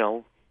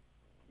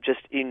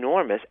 just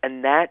enormous,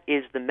 and that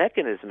is the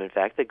mechanism, in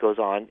fact, that goes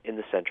on in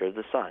the center of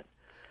the sun.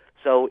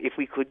 So if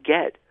we could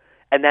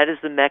and that is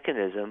the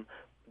mechanism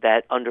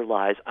that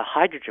underlies a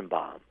hydrogen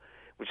bomb,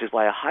 which is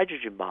why a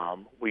hydrogen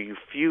bomb, where you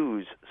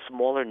fuse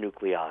smaller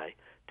nuclei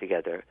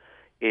together,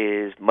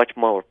 is much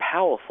more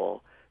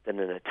powerful than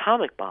an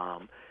atomic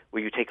bomb,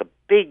 where you take a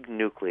big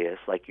nucleus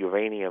like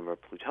uranium or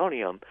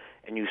plutonium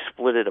and you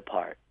split it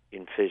apart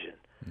in fission.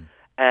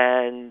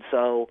 And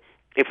so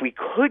if we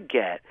could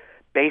get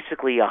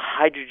basically a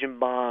hydrogen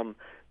bomb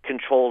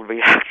controlled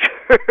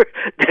reactor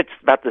that's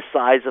about the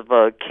size of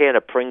a can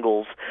of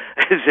Pringles,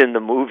 as in the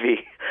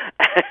movie,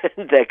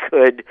 and that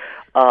could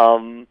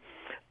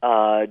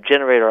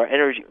generate our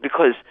energy,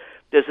 because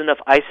there's enough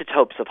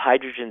isotopes of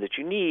hydrogen that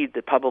you need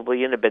that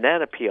probably in a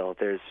banana peel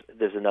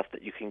there's enough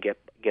that you can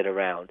get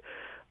around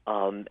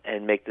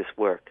and make this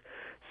work.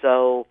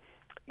 So,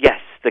 yes,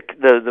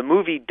 the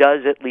movie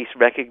does at least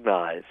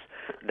recognize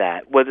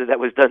that. Whether that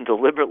was done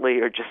deliberately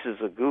or just as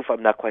a goof,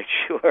 I'm not quite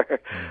sure.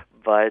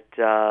 But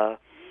well,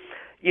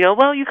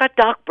 you got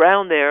Doc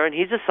Brown there, and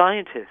he's a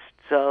scientist,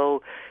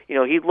 so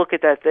he'd look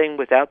at that thing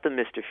without the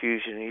Mr.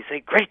 Fusion, and he'd say,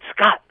 "Great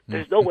Scott,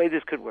 there's no way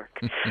this could work."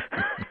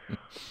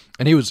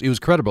 And he was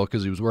credible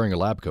because he was wearing a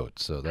lab coat,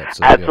 so that's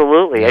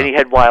absolutely. Yeah. And he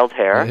had wild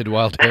hair. He had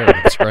wild hair.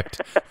 That's right.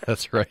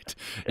 That's right.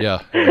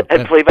 Yeah.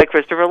 And played by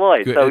Christopher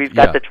Lloyd, so he's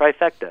got the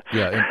trifecta.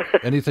 Yeah.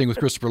 Anything with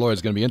Christopher Lloyd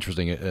is going to be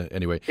interesting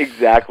anyway.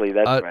 Exactly.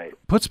 That's right.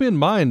 Puts me in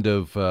mind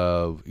of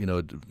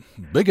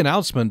big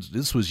announcement.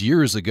 This was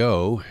years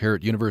ago here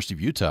at University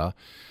of Utah.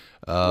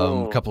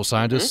 A couple of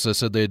scientists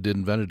said they'd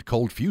invented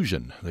cold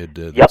fusion.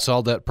 They'd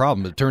solved that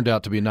problem. It turned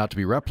out to be not to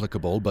be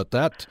replicable, but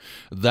that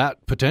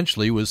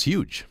potentially was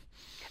huge.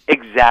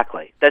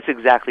 Exactly. That's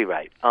exactly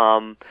right.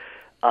 That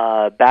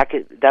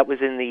was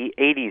in the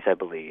 80s, I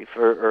believe,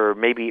 or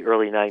maybe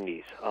early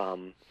 90s.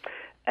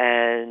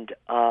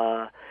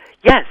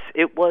 Yes,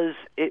 it was.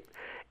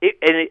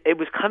 It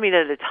was coming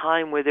at a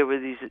time where there were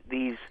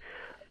these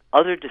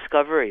other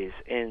discoveries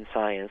in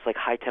science, like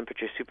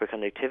high-temperature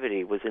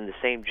superconductivity, was in the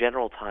same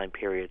general time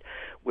period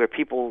where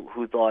people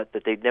who thought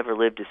that they'd never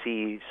live to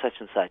see such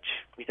and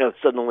such,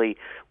 suddenly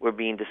were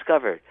being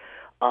discovered.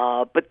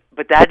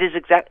 But that is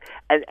exact,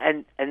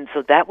 and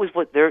so that was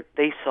what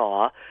they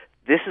saw.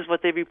 This is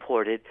what they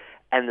reported,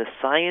 and the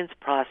science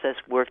process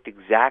worked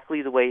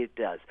exactly the way it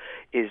does.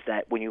 Is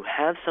that when you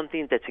have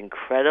something that's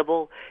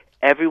incredible,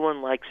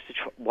 everyone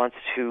wants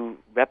to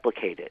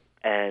replicate it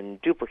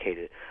and duplicate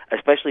it,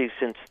 especially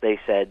since they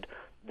said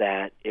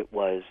that it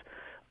was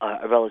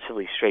a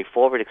relatively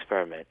straightforward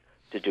experiment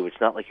to do. It's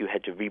not like you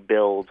had to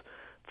rebuild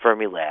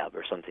Fermilab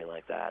or something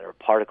like that, or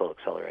particle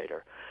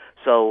accelerator.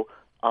 So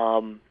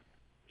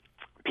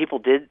people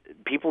did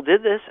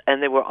this,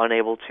 and they were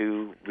unable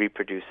to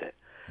reproduce it,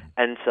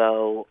 and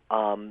so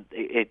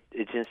it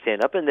didn't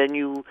stand up. And then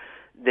you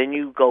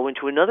go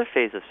into another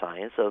phase of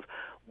science of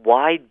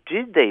why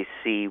did they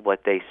see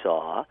what they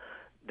saw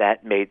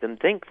that made them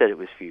think that it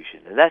was fusion?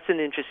 And that's an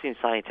interesting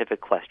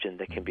scientific question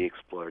that can be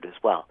explored as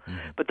well.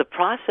 But the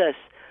process,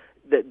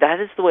 that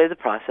is the way the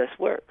process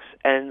works,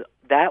 and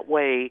that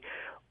way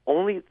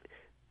only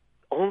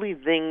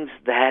things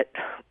that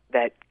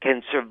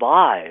can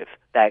survive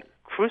that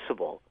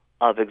crucible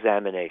of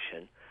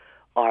examination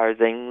are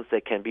things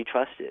that can be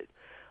trusted.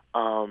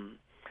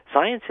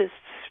 Scientists,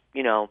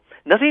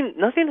 nothing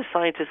a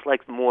scientist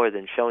likes more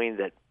than showing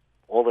that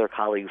all their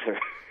colleagues are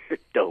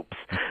dopes.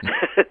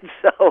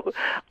 So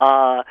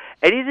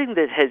anything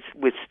that has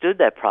withstood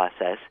that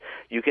process,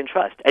 you can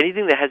trust.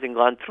 Anything that hasn't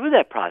gone through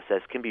that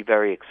process can be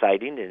very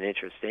exciting and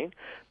interesting,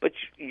 but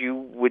you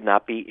would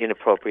not be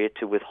inappropriate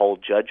to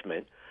withhold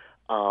judgment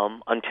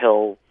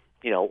until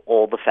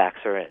all the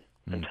facts are in,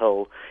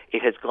 until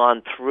it has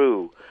gone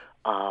through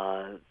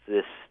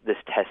this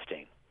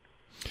testing.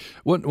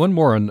 One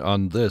more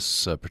on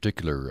this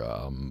particular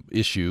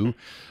issue.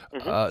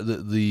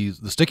 The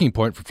sticking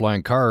point for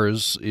flying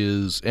cars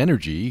is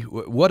energy.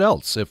 What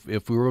else?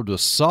 If we were to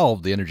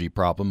solve the energy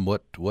problem,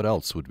 what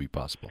else would be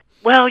possible?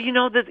 Well,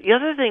 the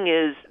other thing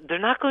is they're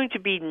not going to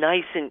be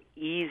nice and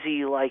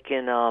easy like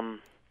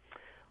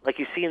like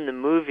you see in the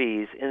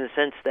movies, in the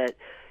sense that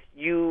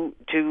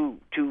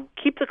to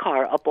keep the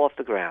car up off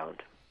the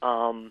ground,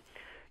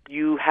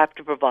 you have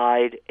to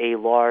provide a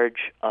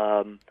large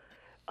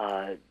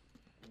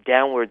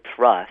downward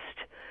thrust,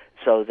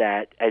 so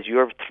that as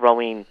you're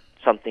throwing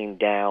something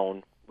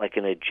down, like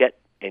in a jet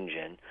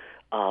engine,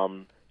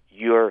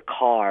 your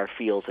car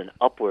feels an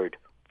upward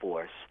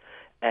force,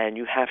 and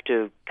you have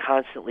to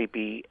constantly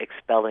be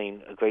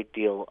expelling a great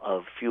deal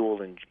of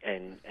fuel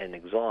and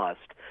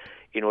exhaust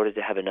in order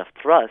to have enough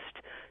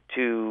thrust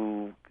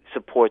to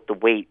support the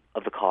weight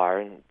of the car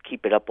and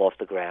keep it up off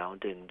the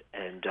ground, and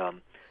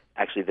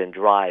actually then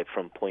drive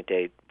from point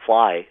A,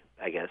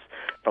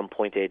 from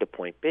point A to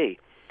point B.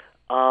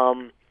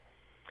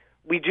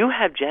 We do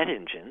have jet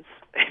engines.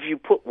 If you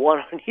put one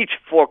on each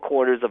four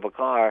corners of a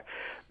car,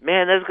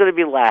 man, that's going to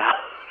be loud.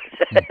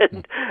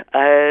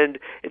 and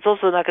it's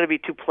also not going to be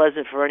too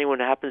pleasant for anyone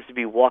who happens to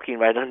be walking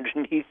right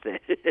underneath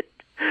it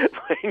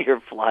when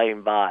you're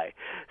flying by.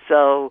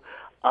 So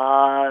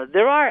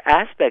there are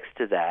aspects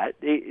to that.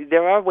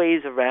 There are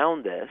ways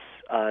around this,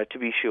 to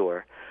be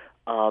sure,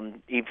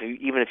 even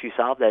if you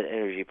solve that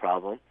energy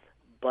problem.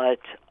 But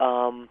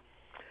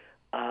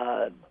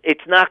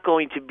it's not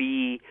going to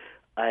be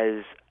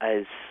as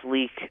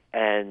sleek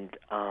and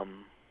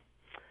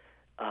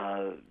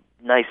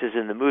nice as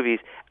in the movies,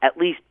 at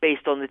least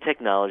based on the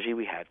technology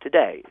we have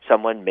today.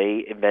 Someone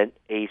may invent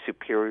a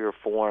superior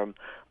form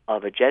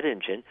of a jet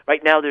engine.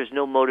 Right now there's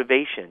no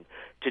motivation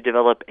to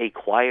develop a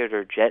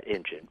quieter jet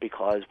engine,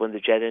 because when the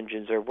jet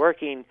engines are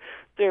working,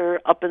 they're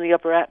up in the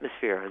upper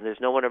atmosphere and there's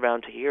no one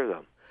around to hear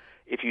them.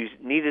 If you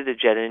needed a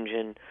jet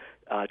engine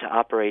to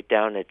operate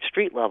down at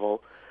street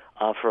level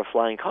for a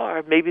flying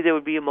car, maybe there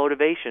would be a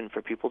motivation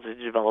for people to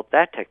develop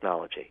that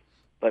technology.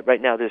 But right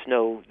now, there's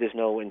no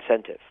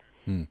incentive.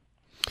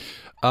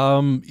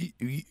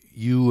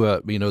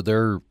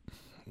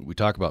 we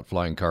talk about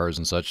flying cars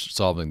and such,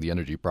 solving the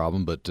energy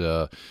problem, but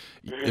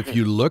if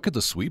you look at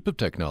the sweep of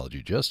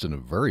technology, just in a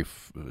very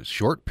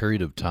short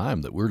period of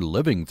time that we're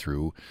living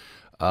through,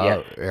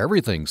 Yes.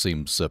 everything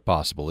seems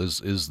possible.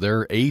 Is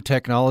there a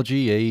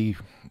technology,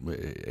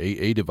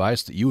 a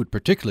device that you would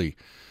particularly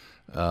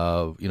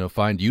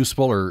find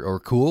useful or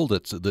cool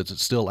that's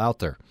still out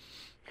there?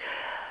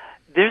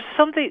 There's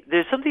something.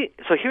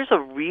 So here's a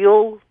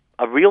real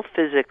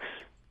physics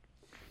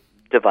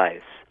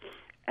device,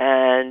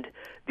 and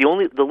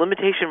the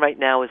limitation right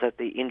now is at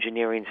the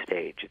engineering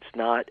stage. It's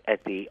not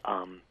at the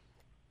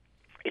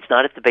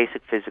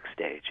basic physics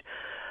stage.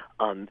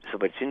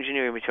 But it's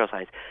engineering, material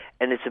science,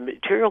 and it's a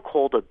material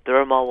called a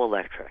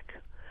thermoelectric.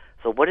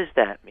 So what does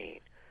that mean?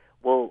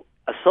 Well,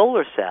 a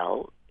solar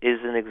cell is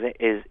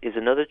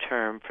another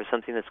term for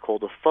something that's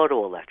called a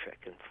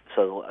photoelectric. And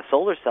so a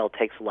solar cell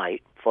takes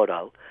light,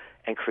 photo,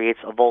 and creates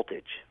a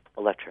voltage,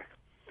 electric.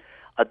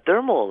 A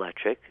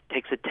thermoelectric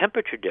takes a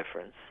temperature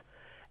difference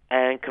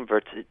and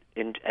converts it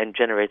and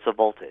generates a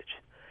voltage.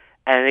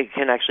 And it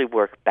can actually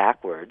work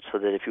backwards, so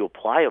that if you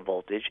apply a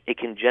voltage, it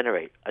can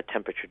generate a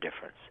temperature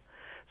difference.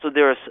 So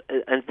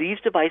and these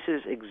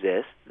devices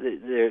exist.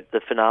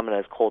 The phenomena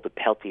is called the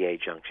Peltier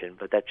junction,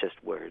 but that's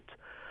just words.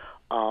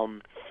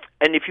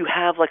 And if you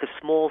have like a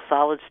small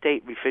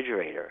solid-state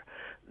refrigerator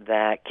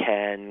that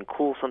can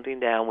cool something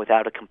down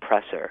without a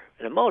compressor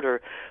and a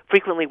motor,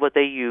 frequently what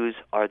they use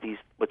are these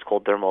what's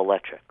called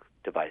thermoelectric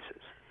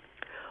devices.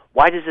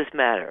 Why does this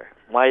matter?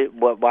 Why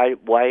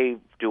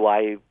do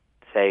I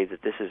say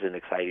that this is an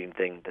exciting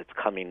thing that's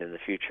coming in the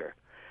future?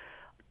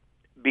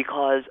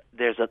 Because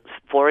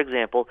for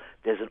example,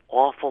 there's an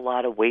awful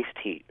lot of waste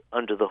heat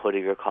under the hood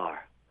of your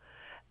car.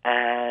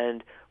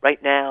 And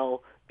right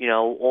now,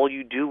 all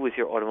you do with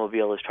your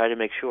automobile is try to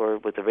make sure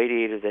with the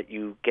radiator that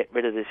you get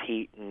rid of this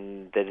heat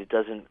and that it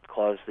doesn't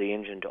cause the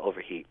engine to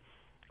overheat.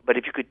 But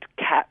if you could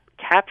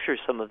capture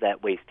some of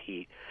that waste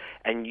heat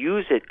and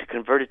use it to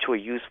convert it to a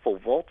useful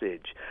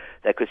voltage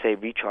that could, say,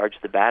 recharge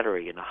the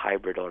battery in a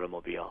hybrid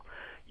automobile,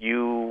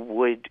 you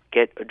would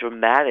get a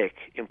dramatic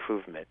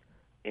improvement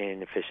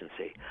in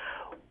efficiency.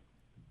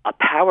 A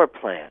power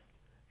plant,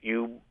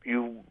 you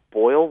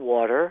boil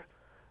water.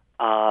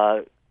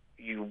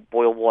 You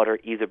boil water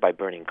either by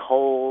burning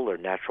coal or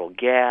natural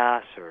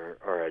gas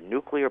or a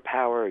nuclear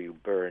power, or you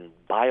burn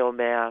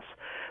biomass.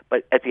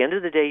 But at the end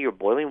of the day, you're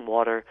boiling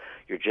water,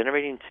 you're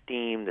generating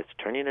steam that's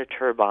turning a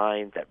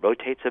turbine that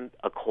rotates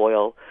a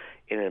coil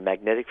in a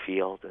magnetic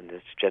field, and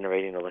it's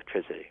generating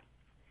electricity.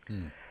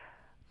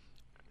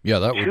 Yeah,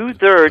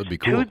 that'd be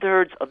cool.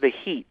 Two-thirds of the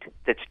heat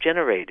that's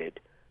generated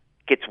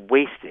gets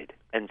wasted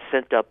and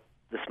sent up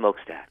the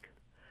smokestack.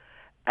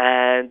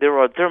 And there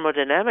are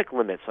thermodynamic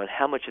limits on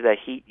how much of that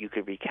heat you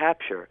could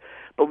recapture,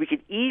 but we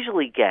could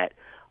easily get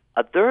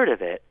a third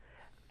of it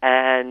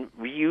and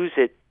reuse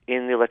it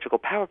in the electrical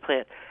power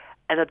plant,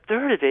 and a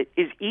third of it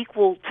is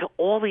equal to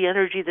all the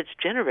energy that's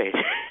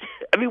generated.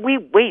 I mean, we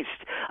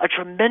waste a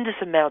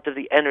tremendous amount of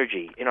the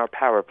energy in our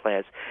power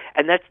plants,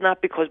 and that's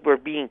not because we're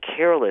being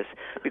careless,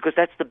 because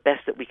that's the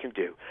best that we can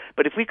do.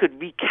 But if we could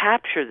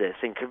recapture this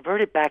and convert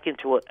it back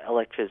into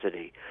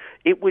electricity,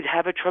 it would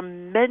have a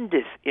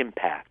tremendous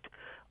impact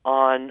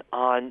on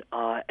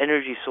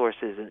energy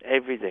sources and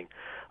everything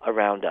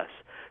around us.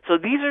 So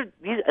these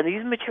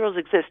materials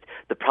exist.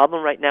 The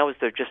problem right now is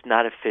they're just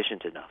not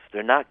efficient enough.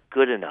 They're not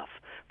good enough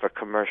for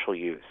commercial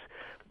use.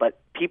 But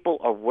people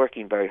are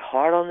working very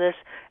hard on this,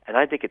 and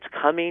I think it's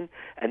coming.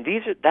 And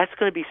that's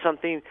going to be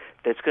something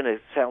that's going to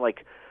sound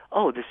like,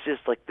 oh, this is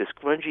like this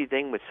grungy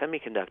thing with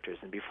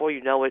semiconductors. And before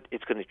you know it,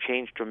 it's going to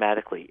change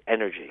dramatically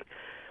energy.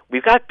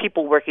 We've got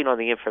people working on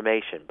the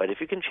information, but if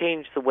you can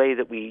change the way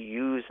that we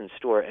use and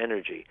store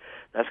energy,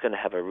 that's going to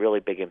have a really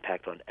big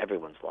impact on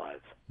everyone's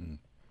lives.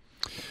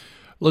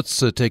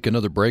 Let's take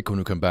another break. When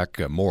we come back,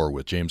 more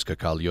with James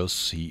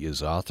Kakalios. He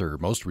is author,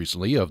 most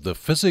recently, of The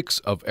Physics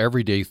of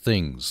Everyday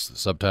Things. The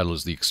subtitle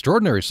is The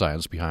Extraordinary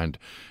Science Behind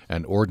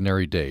an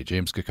Ordinary Day.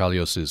 James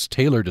Kakalios is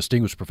Taylor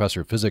Distinguished Professor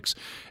of Physics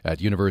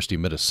at University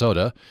of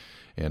Minnesota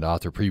and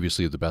author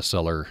previously of the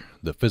bestseller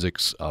The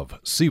Physics of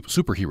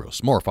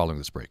Superheroes. More following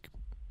this break.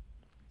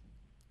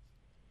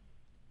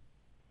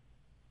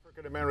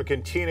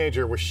 American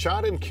teenager was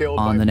shot and killed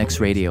on by the next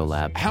Radio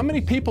Lab. How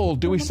many people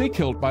do we see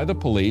killed by the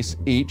police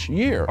each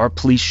year? Are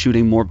police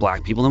shooting more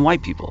black people than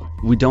white people?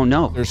 We don't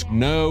know. There's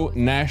no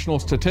national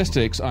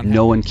statistics on...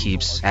 No one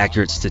keeps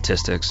accurate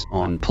statistics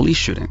on police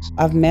shootings.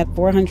 I've met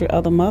 400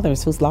 other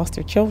mothers who's lost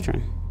their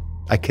children.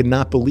 I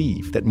cannot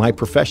believe that my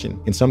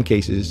profession, in some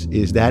cases,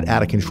 is that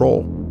out of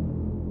control.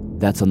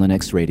 That's on the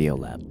next Radio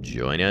Lab.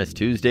 Join us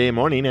Tuesday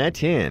morning at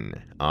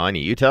 10 on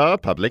Utah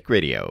Public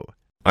Radio.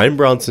 I'm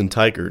Bronson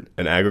Tykert,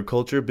 an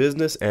agriculture,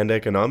 business, and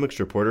economics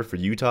reporter for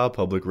Utah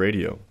Public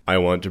Radio. I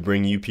want to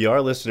bring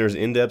UPR listeners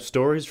in-depth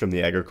stories from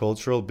the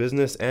agricultural,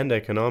 business, and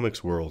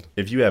economics world.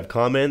 If you have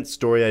comments,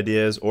 story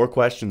ideas, or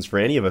questions for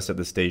any of us at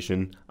the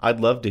station,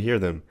 I'd love to hear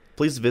them.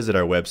 Please visit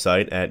our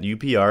website at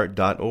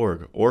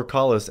upr.org or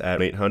call us at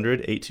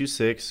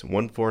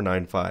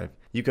 800-826-1495.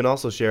 You can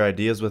also share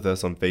ideas with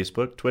us on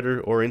Facebook, Twitter,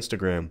 or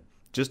Instagram.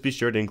 Just be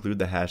sure to include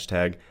the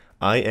hashtag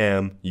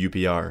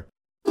 #IamUPR.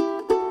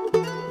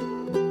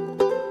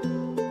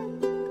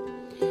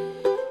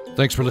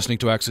 Thanks for listening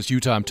to Access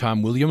Utah. I'm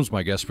Tom Williams.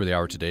 My guest for the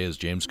hour today is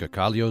James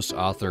Kakalios,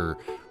 author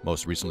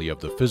most recently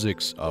of The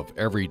Physics of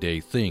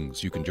Everyday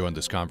Things. You can join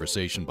this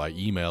conversation by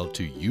email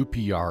to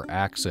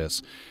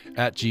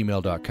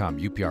upraccess@gmail.com,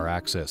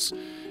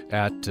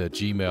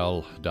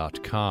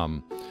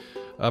 upraccess@gmail.com.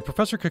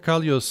 Professor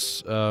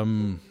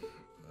Kakalios,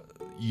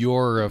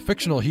 your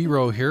fictional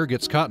hero here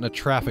gets caught in a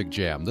traffic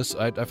jam.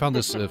 I found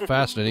this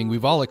fascinating.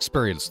 We've all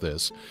experienced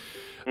this.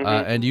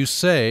 And you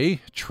say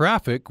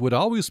traffic would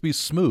always be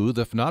smooth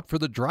if not for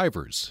the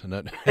drivers.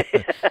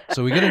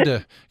 So we get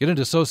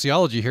into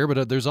sociology here,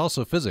 but there's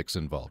also physics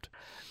involved.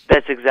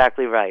 That's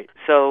exactly right.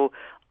 So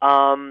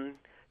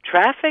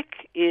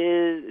traffic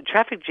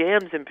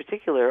jams in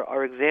particular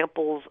are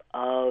examples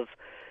of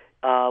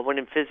when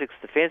in physics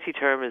the fancy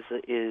term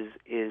is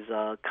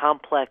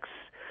complex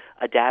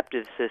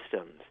adaptive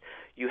systems.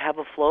 You have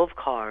a flow of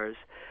cars,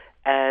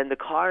 and the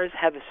cars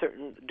have a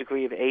certain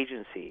degree of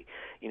agency.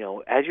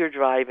 As you're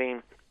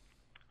driving,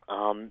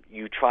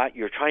 you're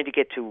trying to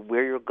get to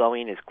where you're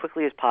going as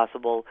quickly as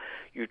possible.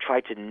 You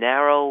try to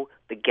narrow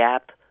the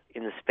gap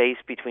in the space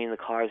between the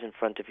cars in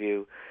front of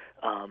you,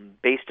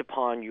 based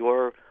upon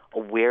your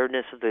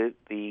awareness of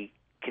the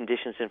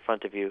conditions in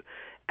front of you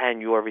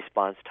and your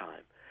response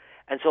time.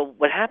 And so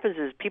what happens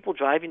is people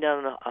driving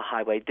down a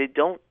highway, they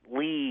don't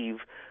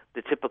leave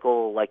the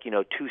typical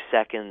 2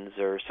 seconds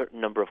or a certain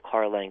number of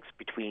car lengths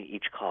between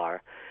each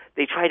car.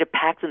 They try to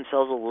pack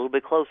themselves a little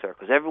bit closer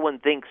because everyone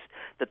thinks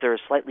that they're a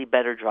slightly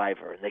better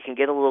driver and they can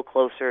get a little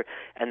closer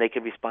and they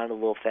can respond a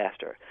little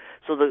faster.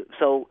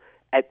 So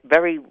at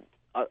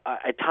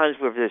times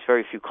where there's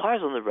very few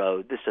cars on the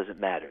road, this doesn't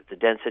matter. The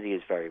density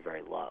is very,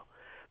 very low.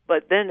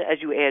 But then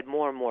as you add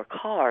more and more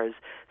cars,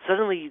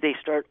 suddenly they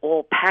start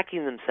all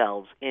packing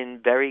themselves in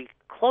very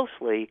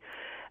closely,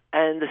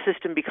 and the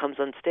system becomes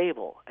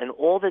unstable. And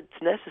all that's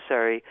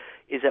necessary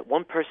is that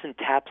one person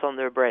taps on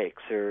their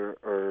brakes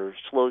or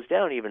slows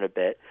down even a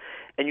bit,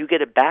 and you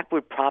get a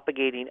backward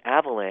propagating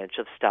avalanche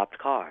of stopped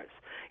cars.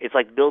 It's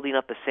like building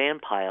up a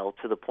sand pile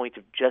to the point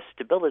of just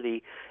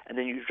stability, and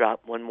then you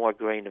drop one more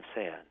grain of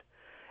sand.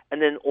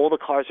 And then all the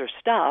cars are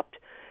stopped,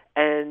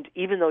 and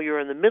even though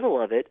you're in the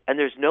middle of it, and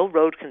there's no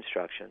road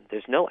construction,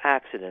 there's no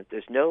accident,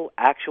 there's no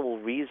actual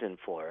reason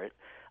for it,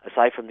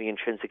 aside from the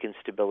intrinsic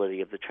instability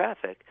of the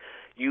traffic,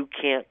 you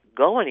can't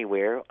go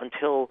anywhere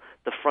until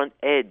the front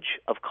edge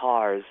of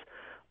cars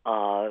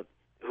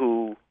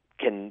who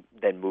can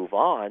then move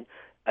on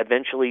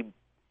eventually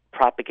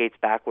propagates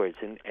backwards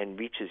and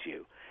reaches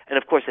you. And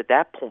of course,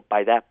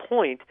 by that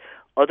point,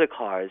 other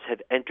cars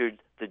have entered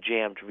the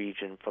jammed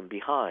region from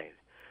behind.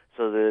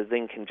 So the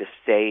thing can just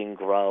stay and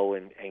grow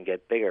and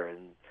get bigger.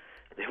 And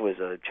there was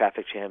a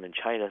traffic jam in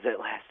China that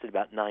lasted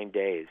about 9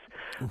 days.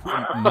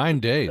 9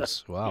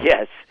 days? Wow.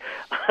 Yes.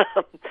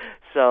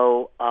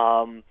 So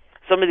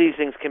some of these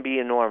things can be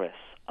enormous.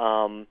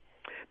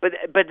 But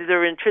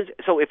they're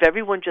intrinsic. So if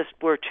everyone just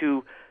were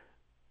to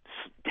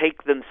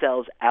take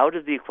themselves out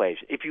of the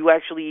equation, if you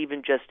actually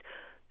even just,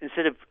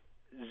 instead of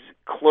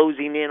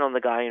closing in on the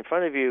guy in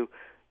front of you,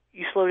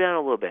 you slow down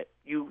a little bit.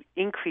 You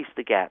increase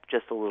the gap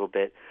just a little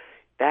bit.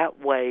 That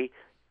way,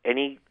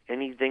 any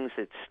things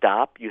that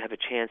stop, you have a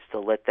chance to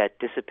let that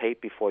dissipate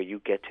before you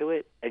get to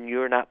it, and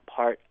you're not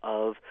part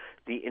of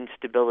the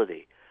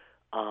instability,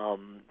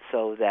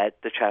 so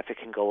that the traffic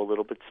can go a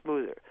little bit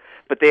smoother.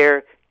 But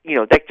that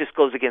just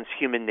goes against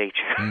human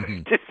nature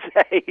to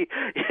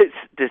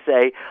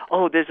say,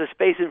 oh, there's a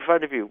space in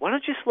front of you. Why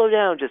don't you slow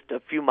down just a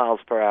few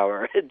miles per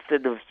hour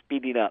instead of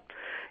speeding up?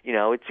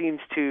 It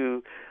seems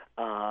to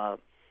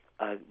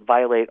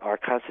violate our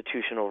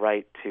constitutional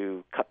right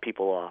to cut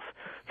people off.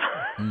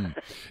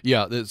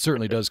 Yeah, it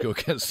certainly does go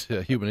against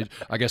human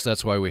nature. I guess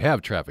that's why we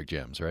have traffic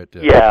jams, right?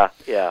 Yeah.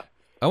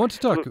 I want to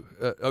talk.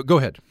 Go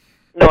ahead.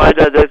 No,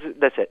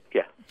 that's it.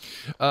 Yeah.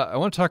 I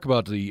want to talk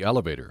about the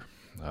elevator.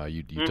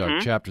 You talk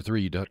chapter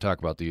 3. You talk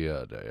about the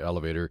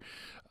elevator.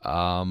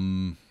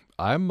 I'm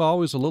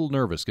always a little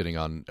nervous getting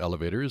on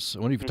elevators.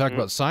 I want to talk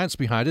about science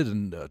behind it,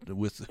 and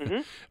with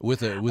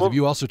a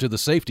view also to the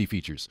safety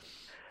features.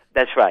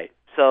 That's right.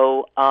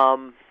 So,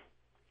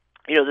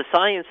 the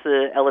science,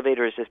 the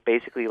elevator is just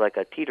basically like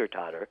a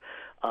teeter-totter.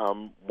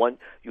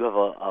 You have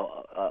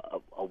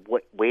a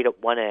weight at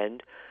one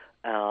end.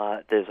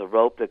 There's a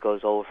rope that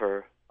goes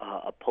over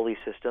a pulley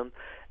system,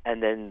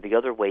 and then the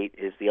other weight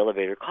is the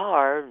elevator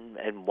car,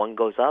 and one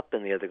goes up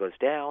and the other goes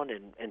down,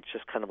 and it's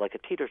just kind of like a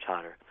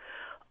teeter-totter.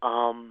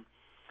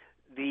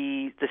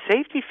 The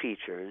safety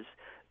features,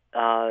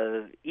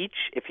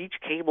 if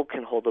each cable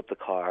can hold up the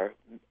car,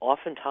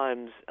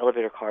 oftentimes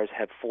elevator cars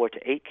have 4 to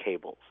 8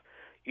 cables.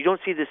 You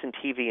don't see this in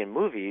TV and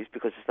movies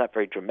because it's not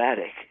very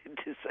dramatic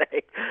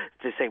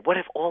to say what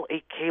if all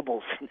 8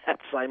 cables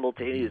snap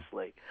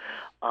simultaneously.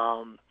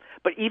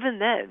 But even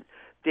then,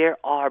 there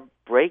are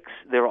brakes,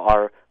 there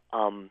are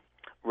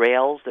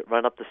rails that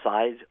run up the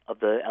sides of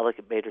the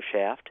elevator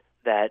shaft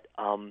that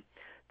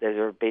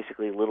are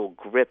basically little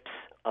grips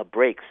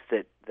brakes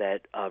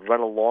that run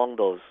along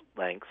those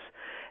lengths,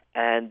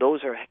 and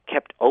those are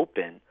kept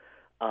open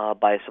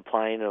by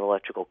supplying an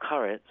electrical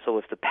current. So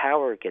if the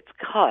power gets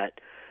cut,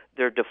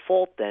 their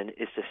default then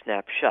is to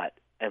snap shut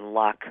and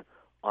lock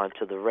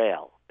onto the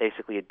rail,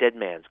 basically a dead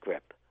man's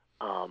grip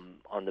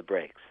on the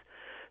brakes.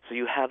 So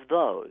you have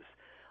those.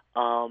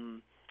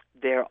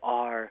 There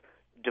are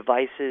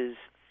devices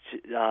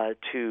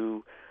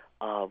to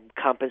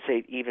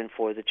compensate even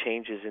for the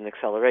changes in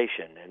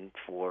acceleration and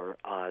for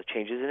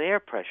changes in air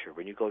pressure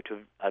when you go to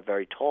a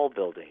very tall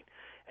building,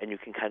 and you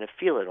can kind of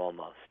feel it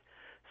almost.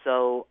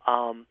 So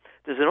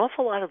there's an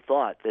awful lot of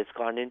thought that's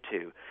gone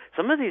into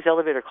some of these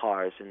elevator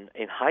cars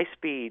in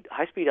high-speed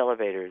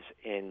elevators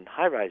in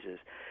high-rises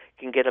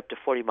can get up to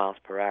 40 miles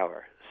per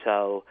hour.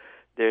 So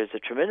there's a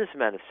tremendous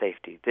amount of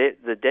safety.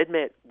 The dead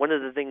man, one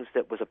of the things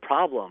that was a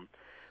problem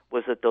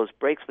was that those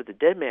brakes with the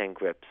dead man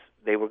grips,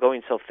 they were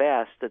going so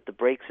fast that the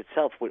brakes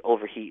itself would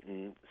overheat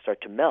and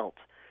start to melt.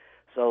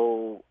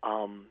 So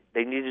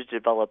they needed to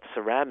develop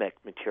ceramic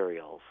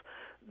materials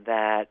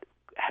that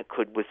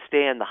could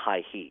withstand the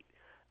high heat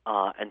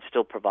and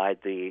still provide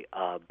the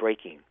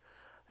braking.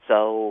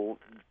 So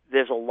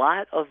there's a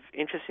lot of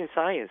interesting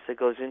science that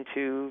goes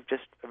into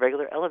just a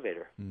regular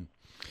elevator. Mm.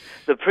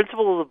 The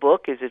principle of the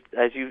book is,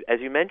 as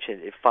you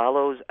mentioned, it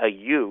follows a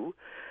U.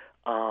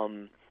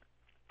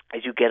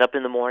 As you get up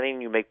in the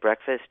morning, you make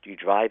breakfast, you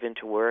drive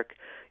into work,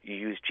 you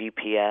use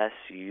GPS,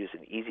 you use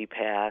an Easy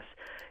Pass,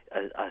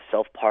 a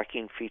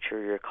self-parking feature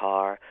of your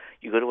car,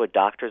 you go to a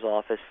doctor's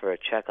office for a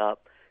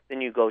checkup,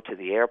 then you go to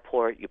the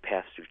airport, you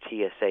pass through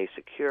TSA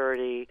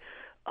security,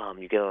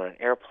 you get on an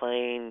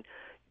airplane,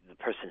 the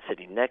person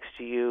sitting next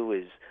to you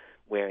is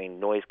wearing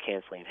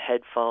noise-canceling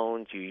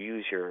headphones, you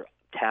use your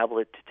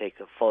tablet to take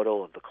a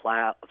photo of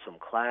some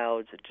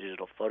clouds, a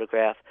digital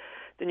photograph.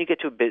 Then you get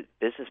to a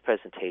business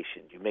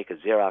presentation. You make a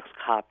Xerox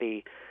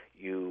copy.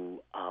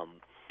 You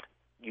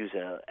use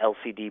a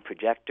LCD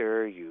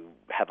projector. You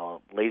have a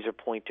laser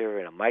pointer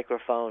and a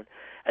microphone.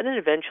 And then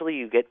eventually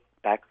you get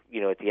back,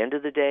 at the end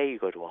of the day, you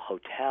go to a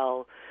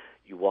hotel.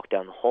 You walk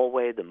down the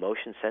hallway. The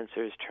motion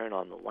sensors turn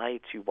on the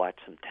lights. You watch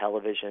some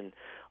television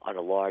on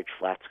a large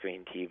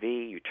flat-screen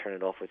TV. You turn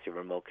it off with your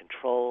remote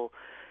control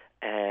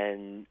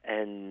and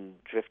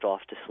drift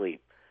off to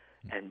sleep.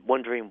 And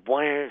wondering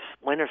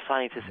when are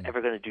scientists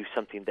ever going to do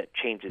something that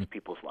changes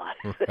people's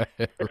lives?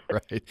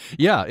 Right.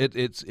 Yeah,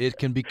 it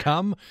can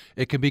become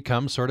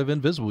sort of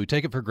invisible. We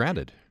take it for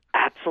granted.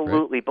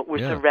 Absolutely, right? But we're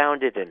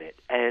surrounded in it,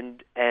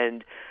 and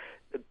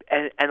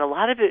a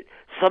lot of it,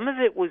 some of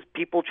it was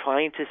people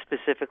trying to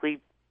specifically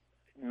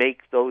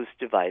make those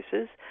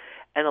devices,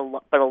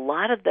 but a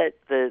lot of that,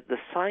 the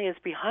science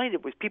behind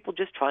it was people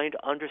just trying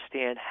to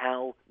understand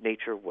how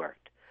nature worked.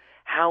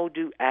 How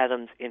do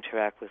atoms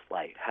interact with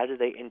light? How do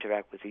they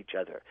interact with each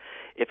other?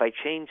 If I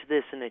change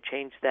this and I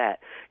change that,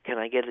 can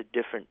I get a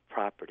different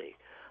property?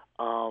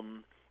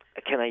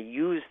 Can I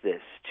use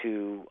this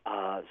to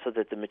so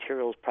that the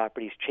material's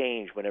properties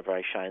change whenever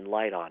I shine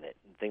light on it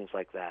and things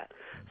like that?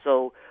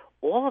 So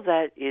all of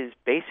that is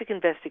basic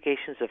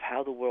investigations of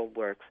how the world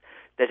works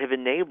that have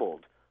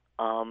enabled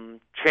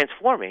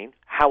transforming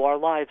how our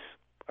lives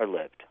are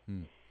lived.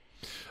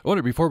 I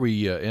wonder, before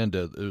we end,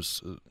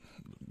 there's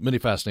many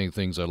fascinating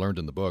things I learned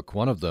in the book.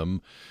 One of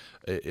them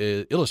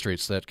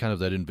illustrates that kind of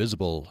that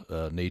invisible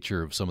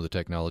nature of some of the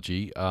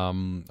technology.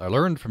 I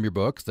learned from your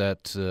book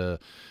that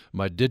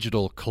my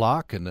digital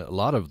clock and a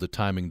lot of the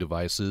timing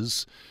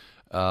devices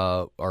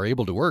are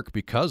able to work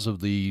because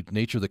of the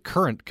nature of the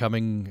current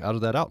coming out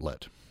of that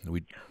outlet.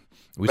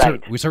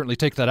 We certainly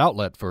take that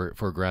outlet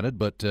for granted,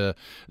 but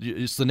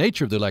it's the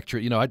nature of the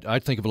electric. I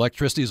think of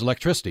electricity as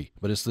electricity,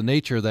 but it's the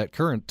nature of that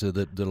current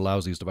that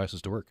allows these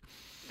devices to work.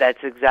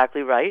 That's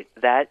exactly right.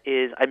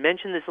 I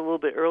mentioned this a little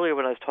bit earlier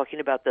when I was talking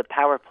about the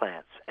power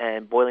plants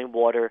and boiling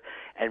water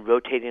and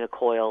rotating a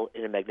coil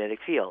in a magnetic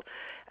field.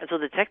 And so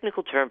the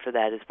technical term for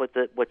that is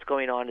what's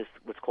going on is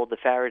what's called the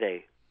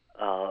Faraday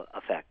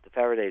effect, the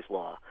Faraday's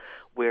law,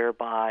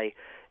 whereby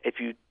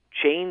if you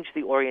change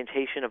the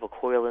orientation of a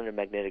coil in a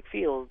magnetic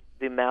field,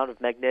 the amount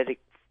of magnetic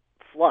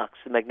flux,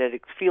 the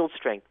magnetic field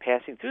strength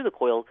passing through the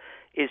coil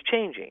is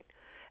changing.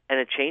 And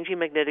a changing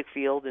magnetic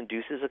field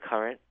induces a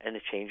current, and a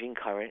changing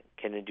current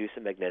can induce a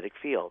magnetic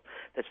field.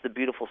 That's the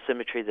beautiful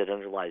symmetry that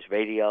underlies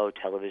radio,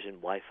 television,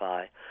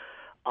 Wi-Fi.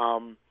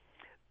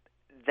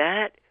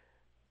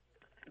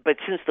 But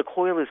since the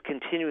coil is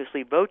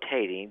continuously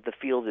rotating, the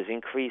field is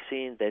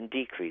increasing, then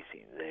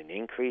decreasing, then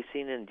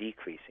increasing and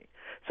decreasing.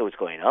 So it's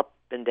going up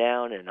and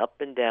down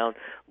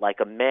like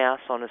a mass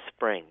on a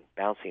spring,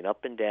 bouncing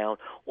up and down,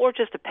 or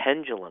just a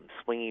pendulum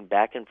swinging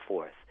back and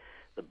forth.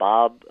 The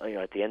bob,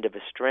 at the end of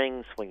a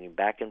string, swinging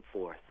back and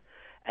forth.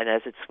 And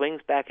as it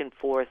swings back and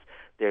forth,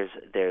 there's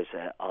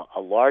a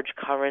large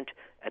current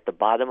at the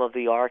bottom of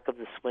the arc of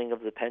the swing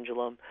of the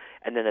pendulum,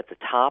 and then at the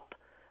top,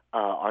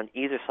 on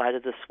either side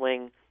of the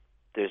swing,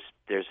 there's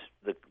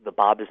the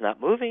bob is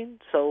not moving,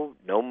 so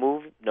no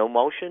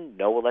motion,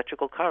 no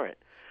electrical current.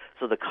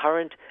 So the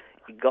current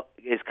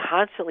is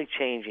constantly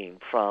changing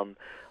from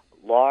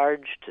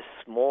large to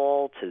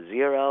small to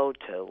 0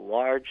 to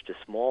large to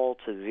small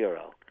to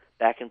 0,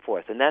 back and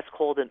forth. And that's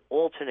called an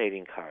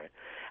alternating current.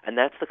 And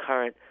that's the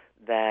current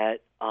that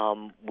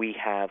we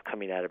have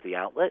coming out of the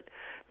outlet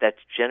that's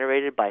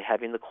generated by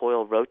having the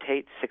coil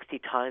rotate 60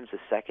 times a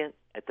second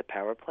at the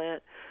power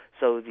plant.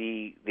 So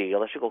the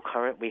electrical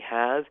current we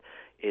have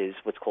is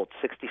what's called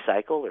 60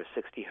 cycle or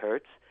 60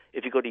 hertz.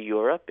 If you go to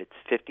Europe, it's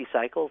 50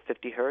 cycle,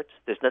 50 hertz.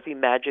 There's nothing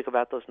magic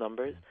about those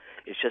numbers.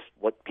 It's just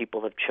what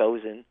people have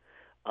chosen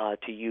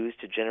to use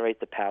to generate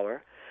the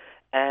power.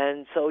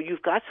 And so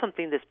you've got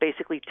something that's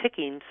basically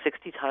ticking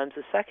 60 times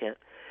a second,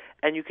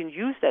 and you can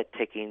use that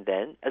ticking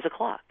then as a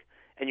clock.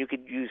 And you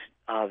could use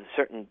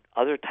certain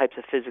other types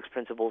of physics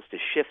principles to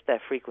shift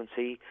that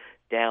frequency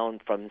down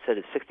from, instead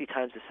of 60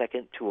 times a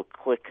second, to a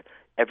click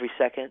every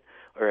second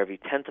or every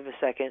tenth of a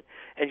second.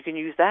 And you can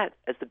use that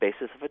as the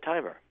basis of a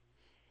timer.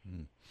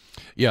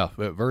 Yeah,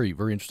 very,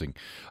 very interesting.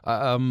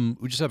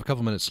 We just have a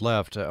couple minutes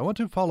left. I want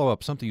to follow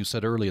up something you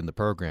said early in the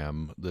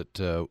program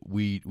that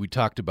we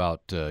talked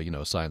about,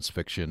 science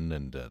fiction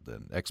and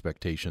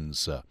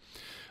expectations.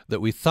 That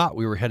we thought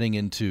we were heading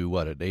into,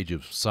 an age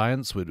of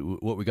science?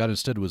 What we got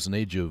instead was an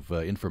age of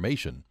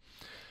information.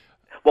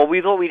 Well,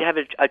 we thought we'd have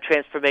a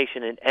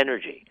transformation in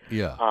energy.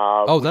 Yeah.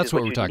 That's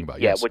what we're talking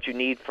about, Yeah, yes. what you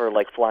need for,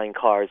 like, flying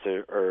cars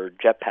or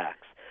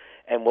jetpacks.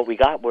 And what we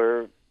got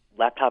were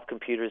laptop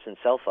computers and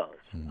cell phones,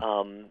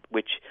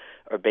 which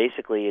are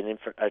basically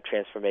a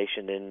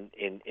transformation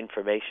in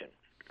information.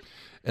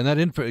 And that,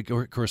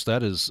 of course,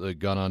 that has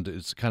gone on to,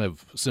 it's kind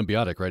of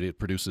symbiotic, right? It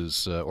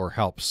produces or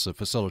helps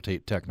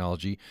facilitate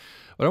technology.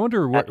 But I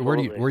wonder where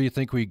do you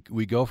think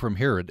we go from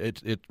here?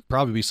 It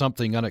probably be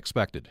something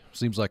unexpected.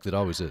 Seems like it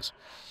always is.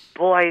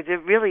 Boy, it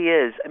really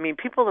is. I mean,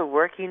 people are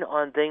working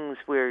on things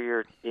where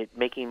you're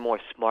making more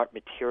smart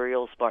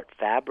materials, smart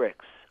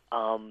fabrics.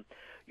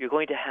 You're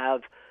going to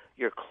have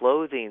your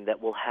clothing that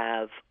will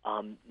have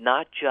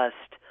not just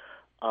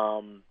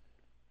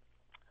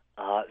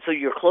so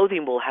your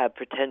clothing will have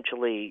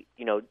potentially,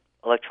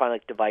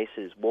 electronic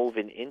devices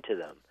woven into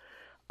them.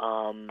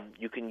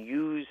 You can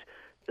use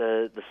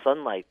the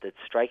sunlight that's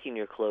striking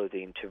your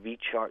clothing to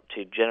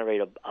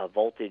generate a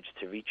voltage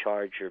to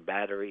recharge your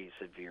batteries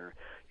of your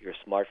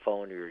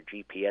smartphone or your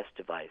GPS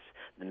device.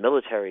 The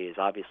military is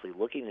obviously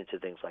looking into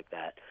things like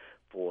that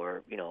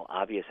for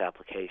obvious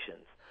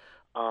applications.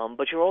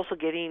 But you're also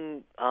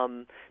getting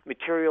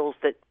materials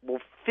that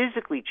will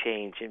physically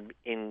change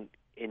in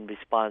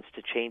response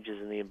to changes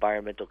in the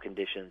environmental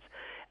conditions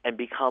and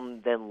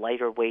become then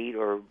lighter weight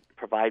or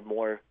provide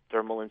more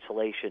thermal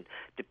insulation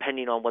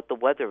depending on what the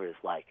weather is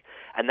like.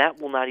 And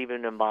that will not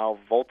even involve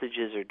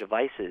voltages or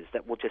devices.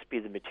 That will just be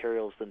the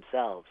materials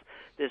themselves.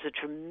 There's a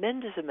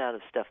tremendous amount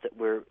of stuff that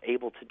we're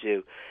able to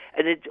do.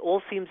 And it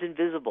all seems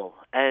invisible,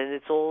 and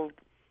it's all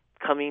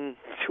coming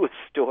to a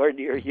store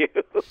near you.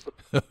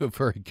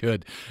 Very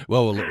good.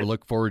 Well, we'll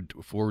look forward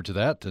to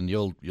that, and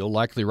you'll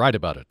likely write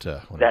about it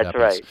when That's it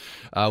happens.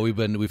 Right.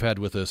 We've had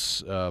with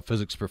us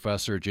physics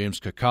professor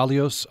James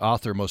Kakalios,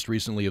 author most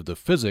recently of The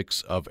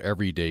Physics of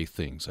Everyday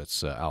Things.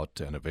 That's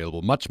out and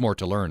available. Much more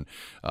to learn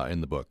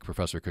in the book.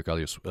 Professor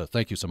Kakalios,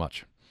 thank you so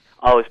much.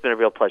 Oh, it's been a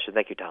real pleasure.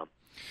 Thank you, Tom.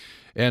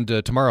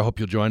 And tomorrow, I hope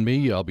you'll join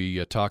me. I'll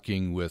be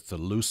talking with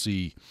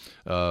Lucy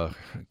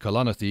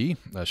Kalanithi.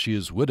 She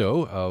is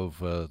widow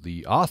of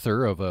the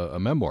author of a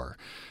memoir,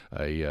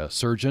 a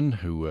surgeon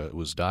who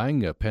was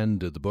dying,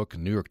 penned the book,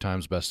 New York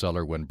Times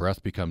bestseller, When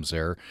Breath Becomes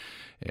Air.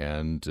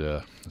 And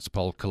it's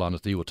Paul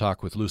Kalanithi. We'll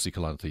talk with Lucy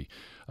Kalanithi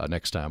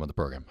next time on the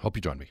program. Hope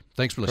you join me.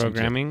 Thanks for listening.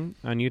 Programming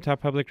on Utah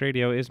Public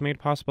Radio is made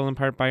possible in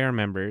part by our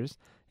members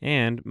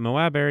and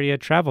Moab Area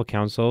Travel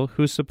Council,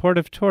 whose support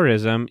of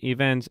tourism,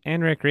 events,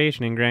 and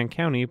recreation in Grand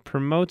County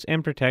promotes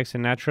and protects the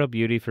natural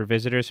beauty for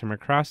visitors from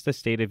across the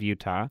state of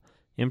Utah.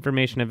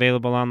 Information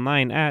available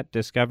online at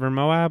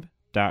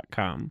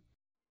discovermoab.com.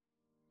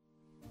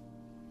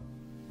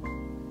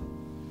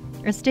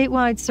 A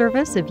statewide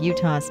service of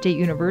Utah State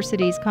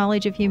University's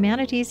College of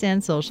Humanities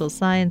and Social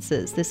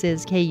Sciences. This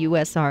is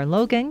KUSR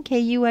Logan,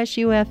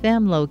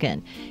 KUSU-FM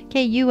Logan,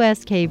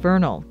 KUSK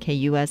Vernal,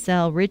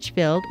 KUSL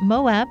Richfield,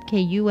 Moab,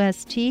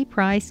 KUST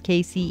Price,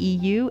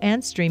 KCEU,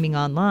 and streaming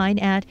online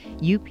at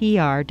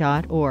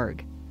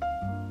upr.org.